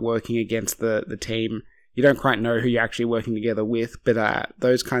people are working against the team. You don't quite know who you're actually working together with, but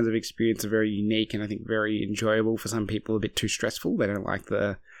those kinds of experiences are very unique and I think very enjoyable. For some people, a bit too stressful. They don't like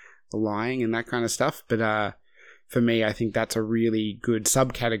the lying and that kind of stuff. But for me, I think that's a really good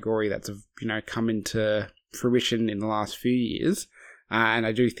subcategory that's come into fruition in the last few years. And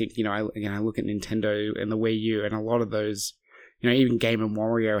I do think, I look at Nintendo and the Wii U, and a lot of those, even Game &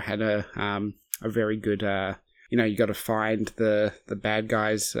 Wario had a very good. You got to find the bad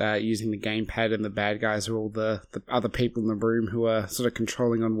guys using the gamepad, and the bad guys are all the other people in the room who are sort of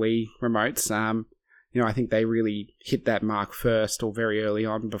controlling on Wii remotes. I think they really hit that mark first or very early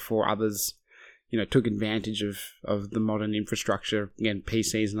on before others, took advantage of the modern infrastructure, again,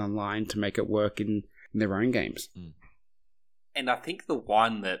 PCs and online, to make it work in their own games. Mm. And I think the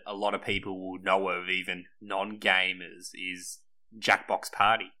one that a lot of people will know of, even non-gamers, is Jackbox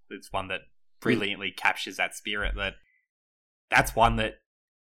Party. It's one that brilliantly captures that spirit. That's one that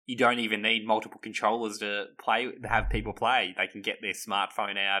you don't even need multiple controllers to have people play. They can get their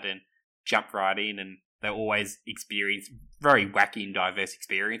smartphone out and jump right in, and they always experience very wacky and diverse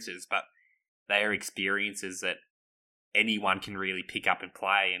experiences, but they are experiences that anyone can really pick up and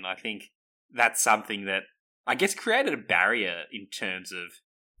play. And I think that's something that I guess created a barrier in terms of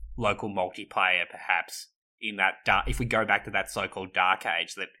local multiplayer, perhaps, in that if we go back to that so-called dark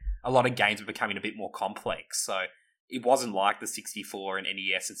age, that a lot of games were becoming a bit more complex. So it wasn't like the 64 and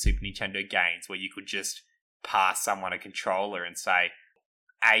NES and Super Nintendo games where you could just pass someone a controller and say,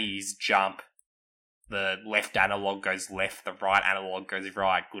 A is jump, the left analog goes left, the right analog goes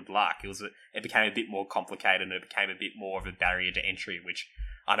right, good luck. It became a bit more complicated, and it became a bit more of a barrier to entry, which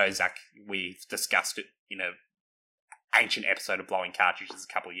I know, Zach, we've discussed it in an ancient episode of Blowing Cartridges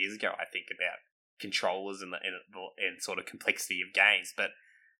a couple of years ago, I think, about controllers and sort of complexity of games. But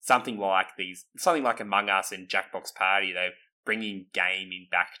something like Among Us and Jackbox Party, they're bringing gaming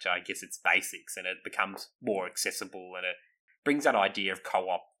back to, I guess, its basics, and it becomes more accessible, and it brings that idea of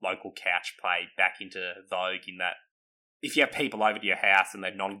co-op local couch play back into vogue, in that if you have people over to your house and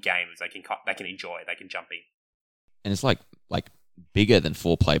they're non-gamers, they can enjoy it, they can jump in. And it's like bigger than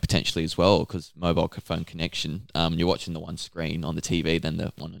 4-player potentially as well, because mobile phone connection, you're watching the one screen on the TV than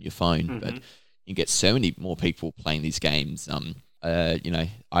the one on your phone, mm-hmm. but you get so many more people playing these games.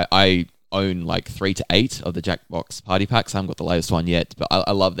 I own like 3 to 8 of the Jackbox Party Packs. I haven't got the latest one yet, but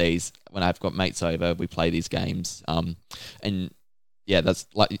I love these. When I've got mates over, we play these games. And yeah, that's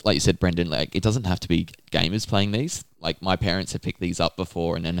like you said, Brendan, like it doesn't have to be gamers playing these. Like my parents have picked these up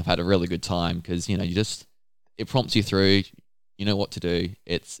before and then have had a really good time, because, it prompts you through, you know what to do.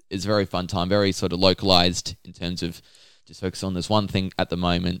 It's a very fun time, very sort of localized in terms of just focus on this one thing at the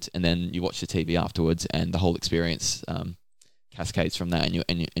moment, and then you watch the TV afterwards, and the whole experience cascades from that,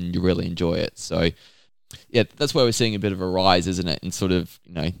 and you really enjoy it. So yeah, that's where we're seeing a bit of a rise, isn't it? And sort of,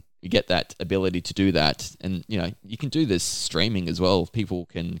 you get that ability to do that, and you can do this streaming as well. People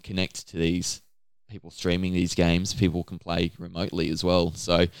can connect to these people streaming these games. People can play remotely as well.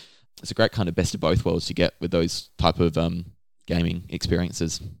 So it's a great kind of best of both worlds you get with those type of gaming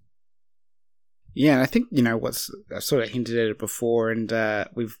experiences. Yeah, and I think I've sort of hinted at it before, and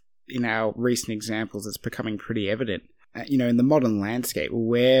we've in our recent examples, it's becoming pretty evident. In the modern landscape,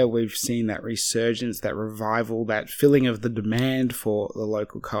 where we've seen that resurgence, that revival, that filling of the demand for the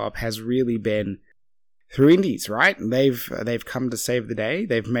local co-op has really been through indies, right? They've come to save the day.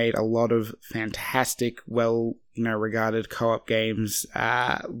 They've made a lot of fantastic, regarded co-op games,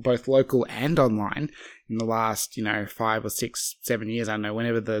 both local and online, in the last 5 or 6, 7 years. I don't know,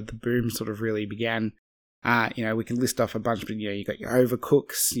 whenever the boom sort of really began. We can list off a bunch, but you've got your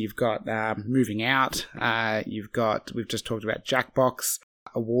Overcooks, you've got Moving Out, we've just talked about Jackbox,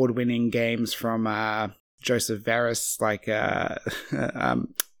 award-winning games from Joseph Varis, like A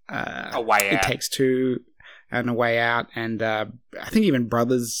Way Out. It Takes Two and A Way Out, and I think even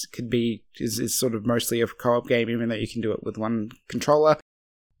Brothers is sort of mostly a co-op game, even though you can do it with one controller.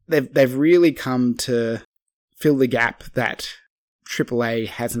 They've really come to fill the gap that AAA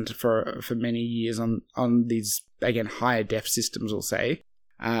hasn't for many years on these, again, higher def systems, we'll say,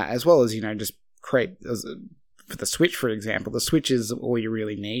 as well as, just create, for the Switch, for example. The Switch is all you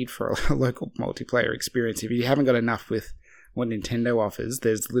really need for a local multiplayer experience. If you haven't got enough with what Nintendo offers,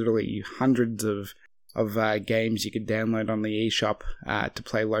 there's literally hundreds of games you could download on the eShop to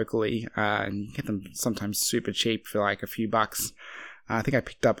play locally, and you get them sometimes super cheap for like a few bucks. I think I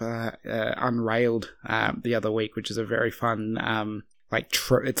picked up Unrailed the other week, which is a very fun,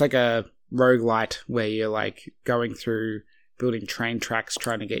 it's like a roguelite where you're like going through building train tracks,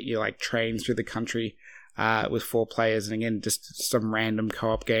 trying to get your like trains through the country with 4 players. And again, just some random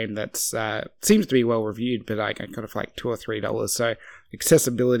co-op game that's seems to be well reviewed, but I got it for like $2 or $3. So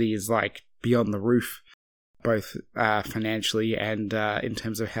accessibility is like beyond the roof, both financially and in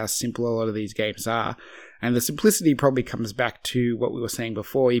terms of how simple a lot of these games are. And the simplicity probably comes back to what we were saying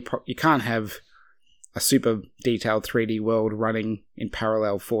before. You can't have a super detailed 3D world running in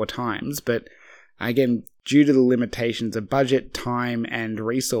parallel 4 times, but again, due to the limitations of budget, time, and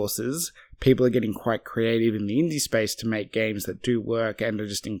resources, people are getting quite creative in the indie space to make games that do work and are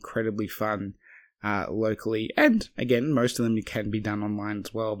just incredibly fun locally. And again, most of them can be done online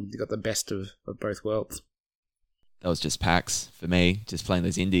as well. You've got the best of both worlds. That was just PAX for me, just playing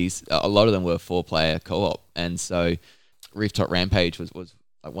those indies. A lot of them were 4-player co-op, and so Rooftop Rampage was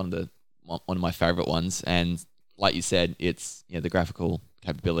like one of my favorite ones. And like you said, it's the graphical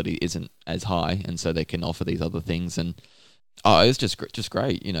capability isn't as high, and so they can offer these other things. And it was just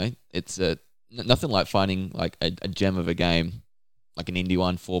great. It's nothing like finding like a gem of a game, like an indie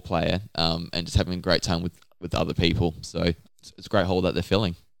one, 4-player, and just having a great time with other people. So it's a great hole that they're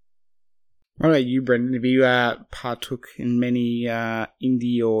filling. What about you, Brendan? Have you partook in many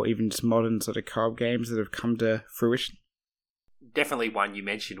indie or even just modern sort of co-op games that have come to fruition? Definitely one you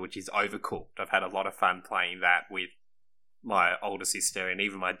mentioned, which is Overcooked. I've had a lot of fun playing that with my older sister, and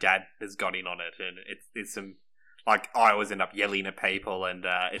even my dad has got in on it. And it's some, like, I always end up yelling at people, and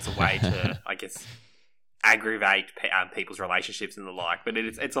it's a way to, I guess, aggravate people's relationships and the like. But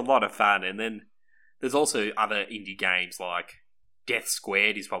it's a lot of fun. And then there's also other indie games like Death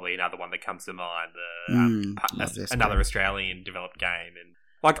Squared is probably another one that comes to mind. Another Australian developed game, and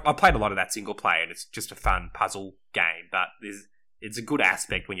like I played a lot of that single player, and it's just a fun puzzle game. But it's a good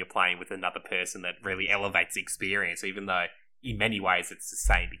aspect when you're playing with another person that really elevates the experience, even though in many ways it's the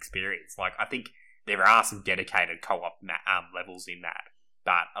same experience. Like I think there are some dedicated co-op levels in that,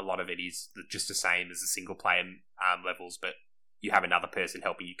 but a lot of it is just the same as the single player levels. But you have another person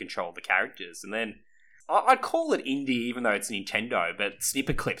helping you control the characters, and then I'd call it indie, even though it's Nintendo, but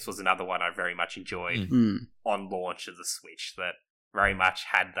Snipper Clips was another one I very much enjoyed on launch of the Switch, that very much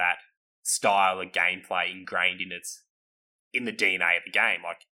had that style of gameplay ingrained in the DNA of the game.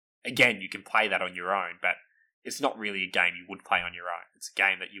 Like, again, you can play that on your own, but it's not really a game you would play on your own. It's a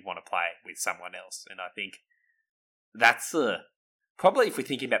game that you want to play with someone else, and I think that's probably, if we're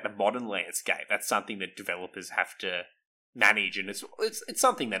thinking about the modern landscape, that's something that developers have to manage, and it's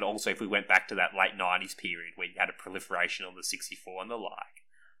something that also, if we went back to that late 90s period where you had a proliferation on the 64 and the like,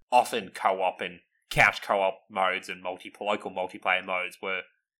 often co-op and couch co-op modes and local multiplayer modes were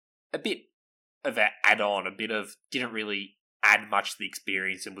a bit of an add-on, didn't really add much to the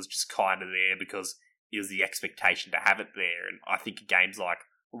experience and was just kind of there because it was the expectation to have it there. And I think games like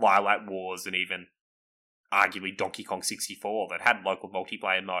Lilac Wars and even arguably Donkey Kong 64 that had local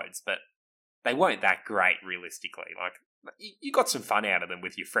multiplayer modes, but they weren't that great realistically. Like, you got some fun out of them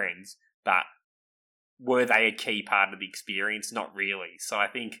with your friends, but were they a key part of the experience? Not really. So I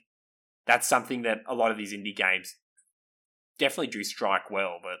think that's something that a lot of these indie games definitely do strike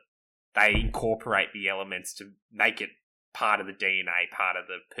well, but they incorporate the elements to make it part of the DNA, part of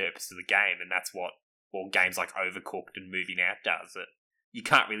the purpose of the game, and that's what games like Overcooked and Moving Out does. That you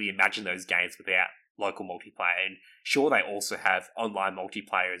can't really imagine those games without local multiplayer. And sure, they also have online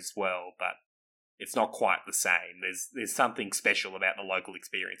multiplayer as well, but it's not quite the same. There's something special about the local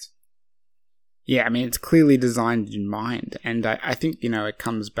experience. Yeah, I mean, it's clearly designed in mind. And I think, it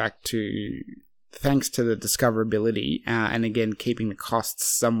comes back to, thanks to the discoverability, and again, keeping the costs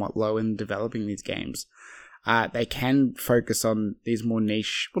somewhat low in developing these games, they can focus on these more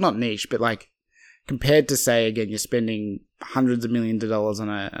niche, well, not niche, but like, compared to, say, again, you're spending hundreds of millions of dollars on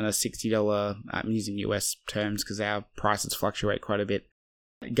a $60, I'm using US terms because our prices fluctuate quite a bit,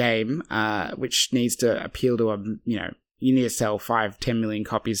 game, which needs to appeal to you need to sell 5-10 million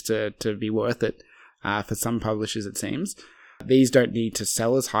copies to be worth it, for some publishers it seems. These don't need to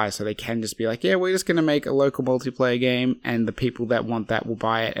sell as high, so they can just be like, yeah, we're just going to make a local multiplayer game, and the people that want that will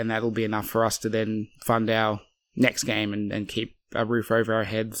buy it, and that'll be enough for us to then fund our next game and keep a roof over our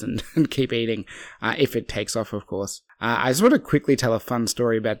heads and keep eating, if it takes off, of course. I just want to quickly tell a fun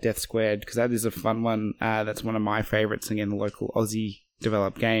story about Death Squared, because that is a fun one. That's one of my favorites, again, the local Aussie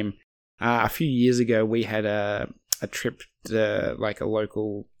developed game. A few years ago, we had a trip to like a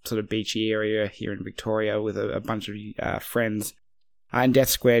local sort of beachy area here in Victoria with a bunch of friends, and Death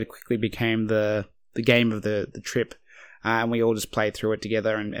Squared quickly became the game of the trip, and we all just played through it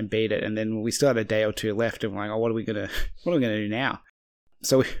together and beat it. And then we still had a day or two left, and we're like, oh, what are we gonna do now?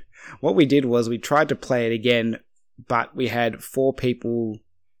 So what we did was we tried to play it again, but we had 4 people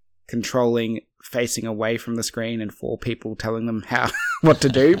controlling facing away from the screen and 4 people telling them what to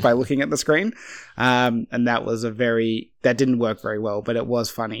do by looking at the screen. And that didn't work very well, but it was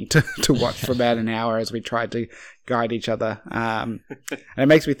funny to watch for about an hour as we tried to guide each other. And it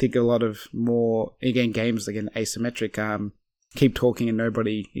makes me think a lot of more, again, games, again, asymmetric, keep talking and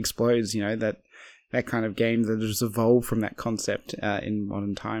nobody explodes, that kind of game that has evolved from that concept in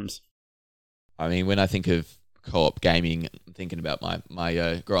modern times. I mean, when I think of co-op gaming, I'm thinking about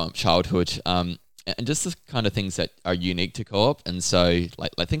my growing up childhood, and just the kind of things that are unique to co-op. And so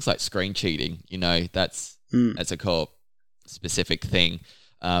like things like screen cheating, that's a co-op specific thing.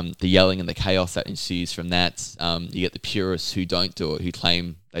 The yelling and the chaos that ensues from that. You get the purists who don't do it, who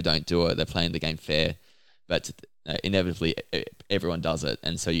claim they don't do it, they're playing the game fair, but inevitably everyone does it.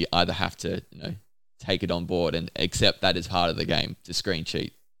 And so you either have to take it on board and accept that as part of the game, to screen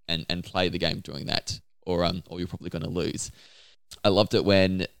cheat and play the game doing that, or you're probably going to lose. I loved it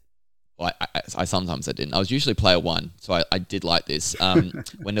when I sometimes I didn't. I was usually player 1, so I did like this.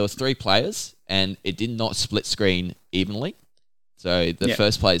 When there was 3 players and it did not split screen evenly. So the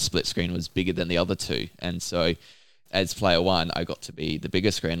first player's split screen was bigger than the other 2. And so as player 1, I got to be the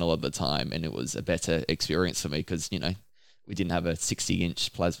bigger screen a lot of the time, and it was a better experience for me because, we didn't have a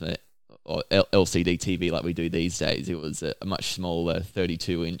 60-inch plasma or LCD TV like we do these days. It was a much smaller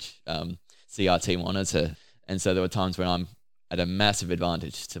 32-inch CRT monitor. And so there were times when I'm at a massive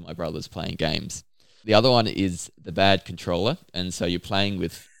advantage to my brothers playing games. The other one is the bad controller. And so you're playing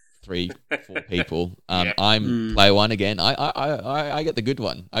with 3, 4 people. I'm player 1 again. I get the good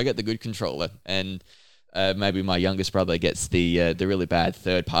one. I get the good controller. And maybe my youngest brother gets the really bad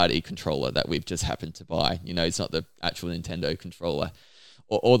third-party controller that we've just happened to buy. It's not the actual Nintendo controller.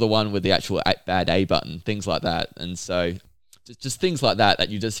 Or the one with the actual bad A button, things like that. And so just things like that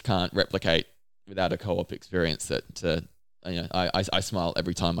you just can't replicate without a co-op experience that I smile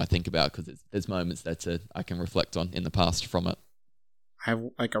every time I think about, because there's moments that I can reflect on in the past from it. I have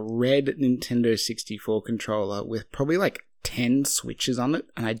like a red Nintendo 64 controller with probably like 10 switches on it,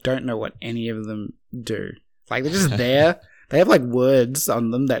 and I don't know what any of them do. Like, they're just there. They have like words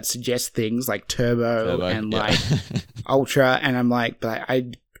on them that suggest things like turbo and like ultra, and I'm like, but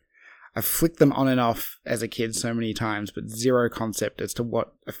I flicked them on and off as a kid so many times, but zero concept as to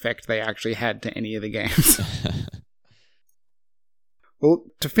what effect they actually had to any of the games. Well,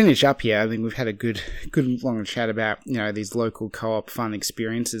 to finish up here, I think we've had a good long chat about, these local co-op fun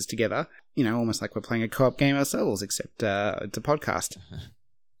experiences together. Almost like we're playing a co-op game ourselves, except it's a podcast.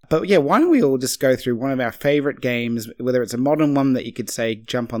 But yeah, why don't we all just go through one of our favourite games, whether it's a modern one that you could say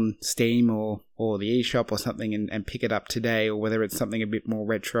jump on Steam or the eShop or something and pick it up today, or whether it's something a bit more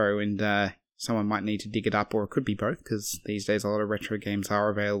retro and someone might need to dig it up, or it could be both, because these days a lot of retro games are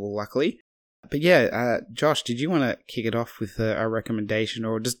available, luckily. But yeah, Josh, did you want to kick it off with a recommendation,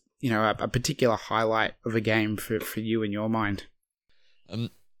 or just, a particular highlight of a game for you in your mind?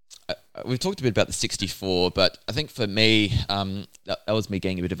 We've talked a bit about the 64, but I think for me, that was me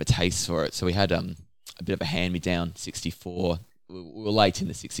getting a bit of a taste for it. So we had a bit of a hand-me-down 64. We were late in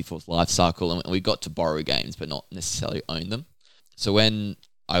the 64's life cycle, and we got to borrow games, but not necessarily own them. So when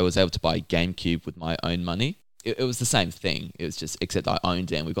I was able to buy GameCube with my own money, it was the same thing. It was just, except I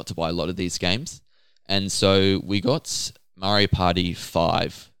owned it, and we got to buy a lot of these games. And so we got Mario Party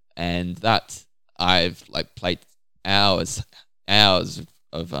 5, and that I've played hours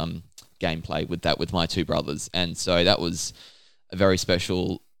of gameplay with my 2 brothers, and so that was a very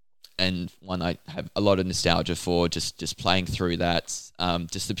special and one I have a lot of nostalgia for. Just playing through that,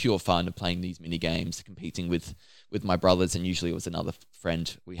 just the pure fun of playing these mini games, competing with my brothers, and usually it was another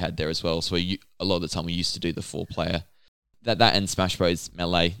friend we had there as well. So a lot of the time we used to do the 4-player, that and Smash Bros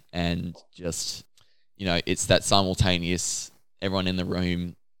Melee, and just it's that simultaneous, everyone in the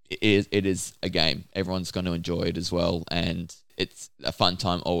room. It is a game. Everyone's going to enjoy it as well, and it's a fun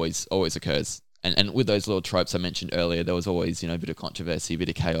time. Always occurs. And with those little tropes I mentioned earlier, there was always a bit of controversy, a bit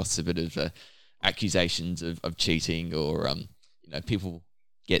of chaos, a bit of accusations of cheating, or people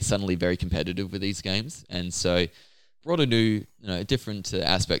get suddenly very competitive with these games, and so brought a new, a different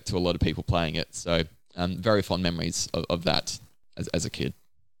aspect to a lot of people playing it. So very fond memories of that as a kid.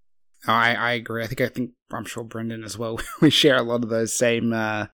 I agree. I'm sure Brendan as well. We share a lot of those same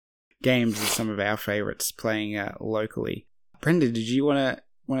games as some of our favourites playing locally. Brendan, did you want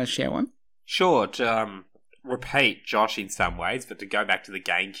to share one? Sure. To repeat Josh in some ways, but to go back to the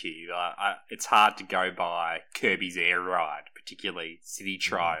GameCube, it's hard to go by Kirby's Air Ride, particularly City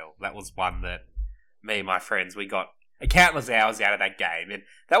Trial. That was one that me and my friends, we got countless hours out of that game, and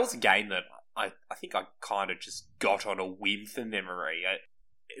that was a game that I think I kind of just got on a whim for memory.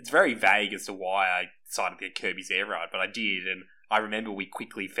 it's very vague as to why I decided to get Kirby's Air Ride, but I did, and I remember we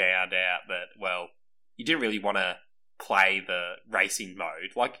quickly found out that, well, you didn't really want to play the racing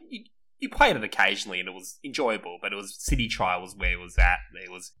mode. Like, you played it occasionally and it was enjoyable, but it was City Trial was where it was at.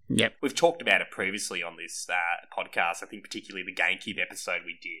 Yep. We've talked about it previously on this podcast, I think particularly the GameCube episode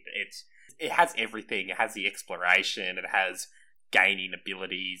we did. It has everything. It has the exploration, it has gaining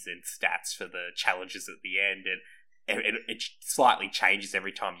abilities and stats for the challenges at the end, and it slightly changes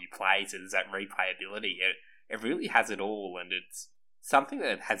every time you play, so there's that replayability. It really has it all, and it's something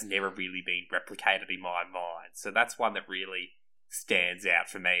that has never really been replicated in my mind. So that's one that really stands out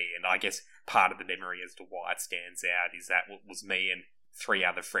for me, and I guess part of the memory as to why it stands out is that it was me and 3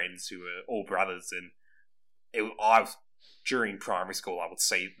 other friends who were all brothers, and during primary school I would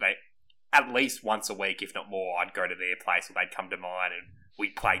see they at least once a week, if not more, I'd go to their place or they'd come to mine and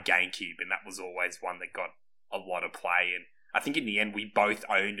we'd play GameCube, and that was always one that got a lot of play. And I think in the end we both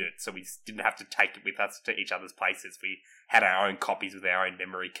owned it, so we didn't have to take it with us to each other's places. We had our own copies with our own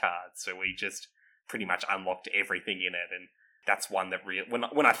memory cards, so we just pretty much unlocked everything in it. And that's one that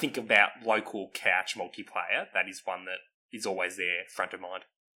when I think about local couch multiplayer, that is one that is always there, front of mind.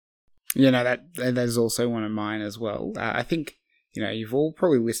 That is also one of mine as well. I think, you've all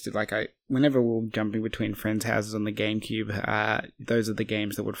probably listed, whenever we're jumping between friends' houses on the GameCube, those are the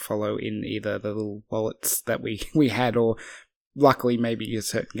games that would follow in either the little wallets that we had, or luckily maybe a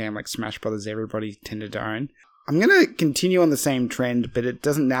certain game like Smash Brothers everybody tended to own. I'm going to continue on the same trend, but it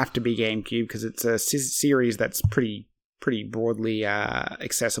doesn't have to be GameCube because it's a series that's pretty broadly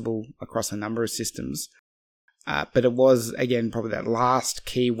accessible across a number of systems. But it was, again, probably that last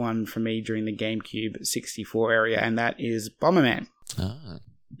key one for me during the GameCube 64 area, and that is Bomberman.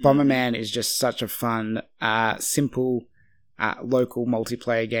 Bomberman is just such a fun, simple, local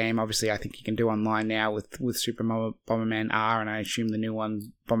multiplayer game. Obviously, I think you can do online now with Super Bomberman R, and I assume the new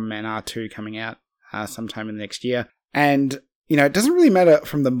one, Bomberman R2, coming out sometime in the next year. And, it doesn't really matter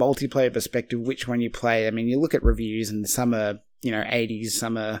from the multiplayer perspective which one you play. I mean, you look at reviews and some are 80s,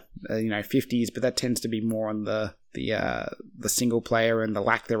 some are 50s, but that tends to be more on the single player and the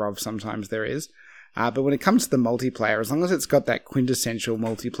lack thereof sometimes there is. But when it comes to the multiplayer, as long as it's got that quintessential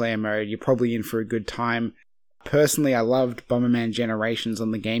multiplayer mode, you're probably in for a good time. Personally, I loved Bomberman Generations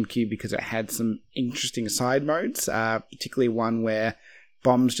on the GameCube because it had some interesting side modes, particularly one where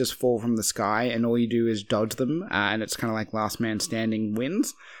bombs just fall from the sky and all you do is dodge them, and it's kind of like Last Man Standing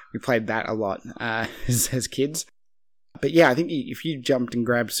wins. We played that a lot as kids. But yeah, I think if you jumped and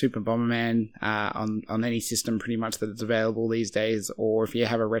grabbed Super Bomberman on any system pretty much that it's available these days, or if you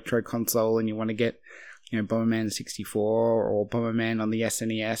have a retro console and you want to get Bomberman 64 or Bomberman on the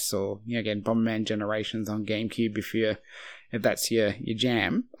SNES, or again Bomberman Generations on GameCube, if that's your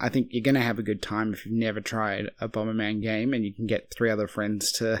jam, I think you're going to have a good time if you've never tried a Bomberman game, and you can get 3 other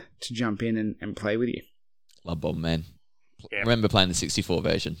friends to jump in and play with you. Love Bomberman. Yeah. I remember playing the 64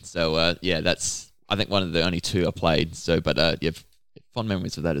 version, so that's I think one of the only 2 I played. So, but you have fond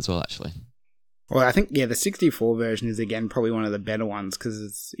memories of that as well, actually. Well, I think the 64 version is again probably one of the better ones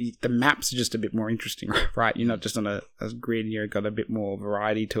because the maps are just a bit more interesting, right? You're not just on a grid; you've got a bit more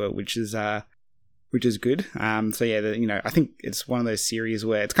variety to it, which is good. So yeah, I think it's one of those series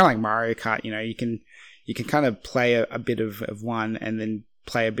where it's kind of like Mario Kart. You can kind of play a bit of one and then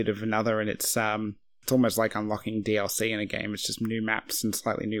play a bit of another, and it's almost like unlocking DLC in a game. It's just new maps and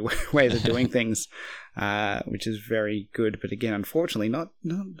slightly new ways of doing things, which is very good. But again, unfortunately, not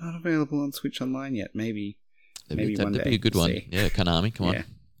available on Switch Online yet. Maybe one day. That'd be a good one. Yeah, Konami, come on.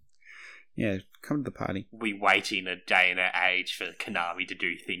 Yeah, come to the party. We wait in a day and an age for Konami to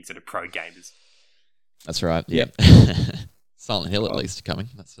do things that are pro gamers. That's right. Yeah. Silent Hill at least coming.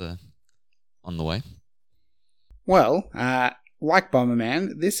 That's on the way. Well, like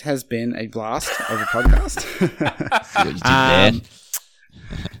Bomberman, this has been a blast of a podcast. See what you did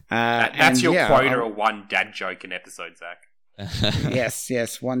there. That's your quota of one dad joke an episode, Zach.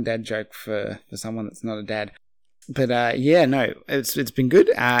 Yes, one dad joke for someone that's not a dad. But it's been good.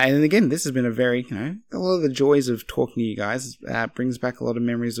 And then again, this has been a very, a lot of the joys of talking to you guys brings back a lot of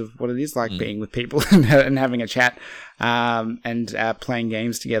memories of what it is like being with people and having a chat and playing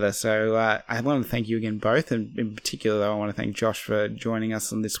games together. So I want to thank you again both. And in particular, though, I want to thank Josh for joining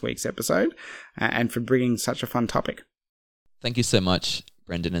us on this week's episode and for bringing such a fun topic. Thank you so much,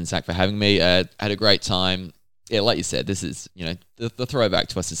 Brendan and Zach, for having me. I had a great time. Yeah, like you said, this is, the throwback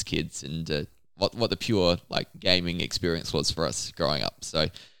to us as kids and what the pure gaming experience was for us growing up. So,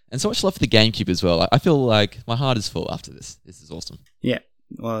 and so much love for the GameCube as well. I feel like my heart is full after this. This is awesome. Yeah,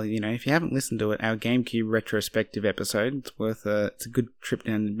 well, if you haven't listened to it, our GameCube retrospective episode, it's a good trip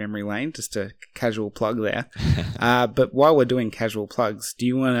down memory lane, just a casual plug there. But while we're doing casual plugs, do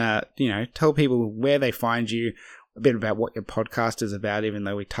you want to, tell people where they find you, a bit about what your podcast is about, even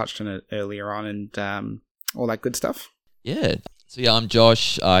though we touched on it earlier on, and all that good stuff? Yeah. So I'm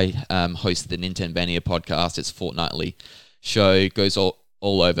Josh. I host the Nintendo Mania podcast. It's a fortnightly show. Goes all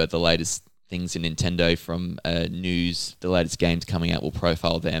over the latest things in Nintendo, from news, the latest games coming out. We'll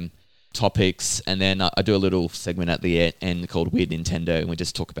profile them, topics, and then I do a little segment at the end called Weird Nintendo, and we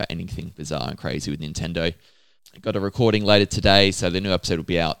just talk about anything bizarre and crazy with Nintendo. Got a recording later today, so the new episode will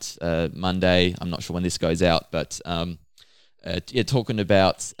be out Monday. I'm not sure when this goes out, but talking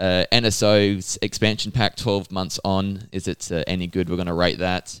about NSO's expansion pack 12 months on. Is it any good? We're going to rate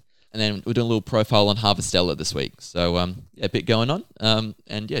that. And then we're doing a little profile on Harvestella this week. So, a bit going on.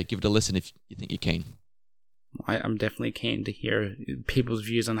 Give it a listen if you think you're keen. I'm definitely keen to hear people's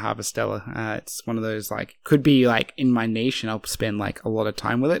views on Harvestella. It's one of those, could be, in my niche, and I'll spend, a lot of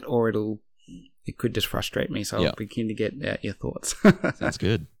time with it, or it could just frustrate me. So I'll be keen to get your thoughts. Sounds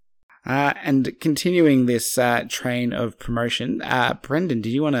good. And continuing this train of promotion, Brendan, did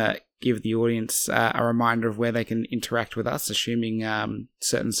you want to give the audience a reminder of where they can interact with us, assuming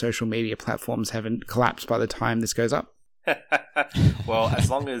certain social media platforms haven't collapsed by the time this goes up? Well, as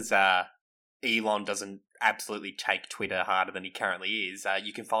long as Elon doesn't absolutely take Twitter harder than he currently is,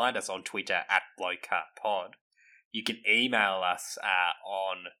 you can find us on Twitter at BlowCartPod. You can email us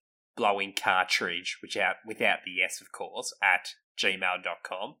on blowingcartridge, without the S, of course, at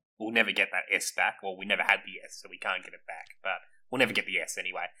gmail.com. We'll never get that S back. Well, we never had the S, so we can't get it back. But we'll never get the S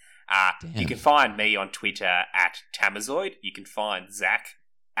anyway. You can find me on Twitter at Tamazoid. You can find Zach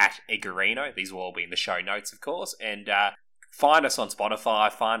at Eggerino. These will all be in the show notes, of course. And find us on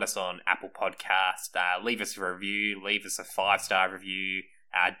Spotify. Find us on Apple Podcast. Leave us a review. Leave us a 5-star review.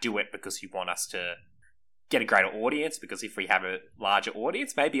 Do it because you want us to get a greater audience. Because if we have a larger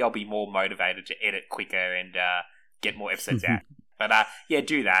audience, maybe I'll be more motivated to edit quicker and get more episodes out. But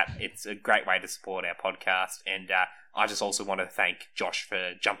do that. It's a great way to support our podcast. And I just also want to thank Josh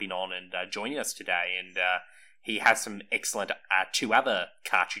for jumping on and joining us today. And he has some excellent 2 other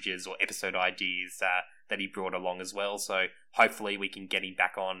cartridges or episode ideas that he brought along as well. So hopefully we can get him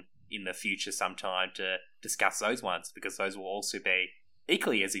back on in the future sometime to discuss those ones, because those will also be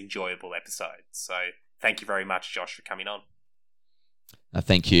equally as enjoyable episodes. So thank you very much, Josh, for coming on.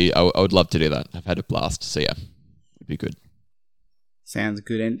 Thank you. I would love to do that. I've had a blast. So yeah, it'd be good. Sounds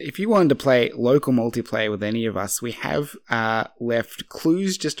good. And if you wanted to play local multiplayer with any of us, we have left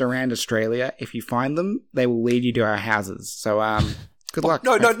clues just around Australia. If you find them, they will lead you to our houses. So good luck.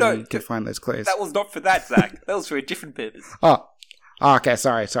 No. To find those clues. That was not for that, Zach. That was for a different purpose. Oh, okay.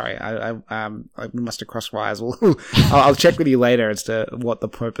 Sorry. I must have crossed wires. I'll check with you later as to what the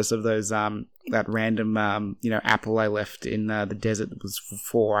purpose of those that random apple I left in the desert was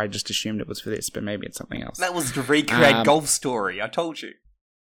for. I just assumed it was for this, but maybe it's something else. That was to recreate Golf Story. I told you.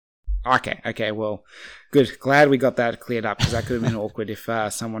 Okay. Well, good. Glad we got that cleared up, because that could have been awkward if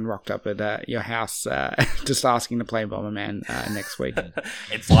someone rocked up at your house just asking to play Bomberman next week.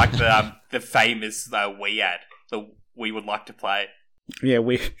 It's like the famous Wii ad. The We Would Like to Play. Yeah,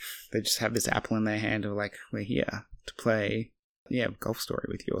 they just have this apple in their hand of we're here to play, Golf Story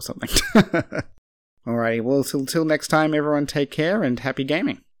with you or something. Alrighty, well, till next time, everyone take care and happy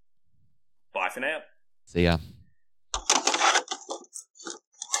gaming. Bye for now. See ya.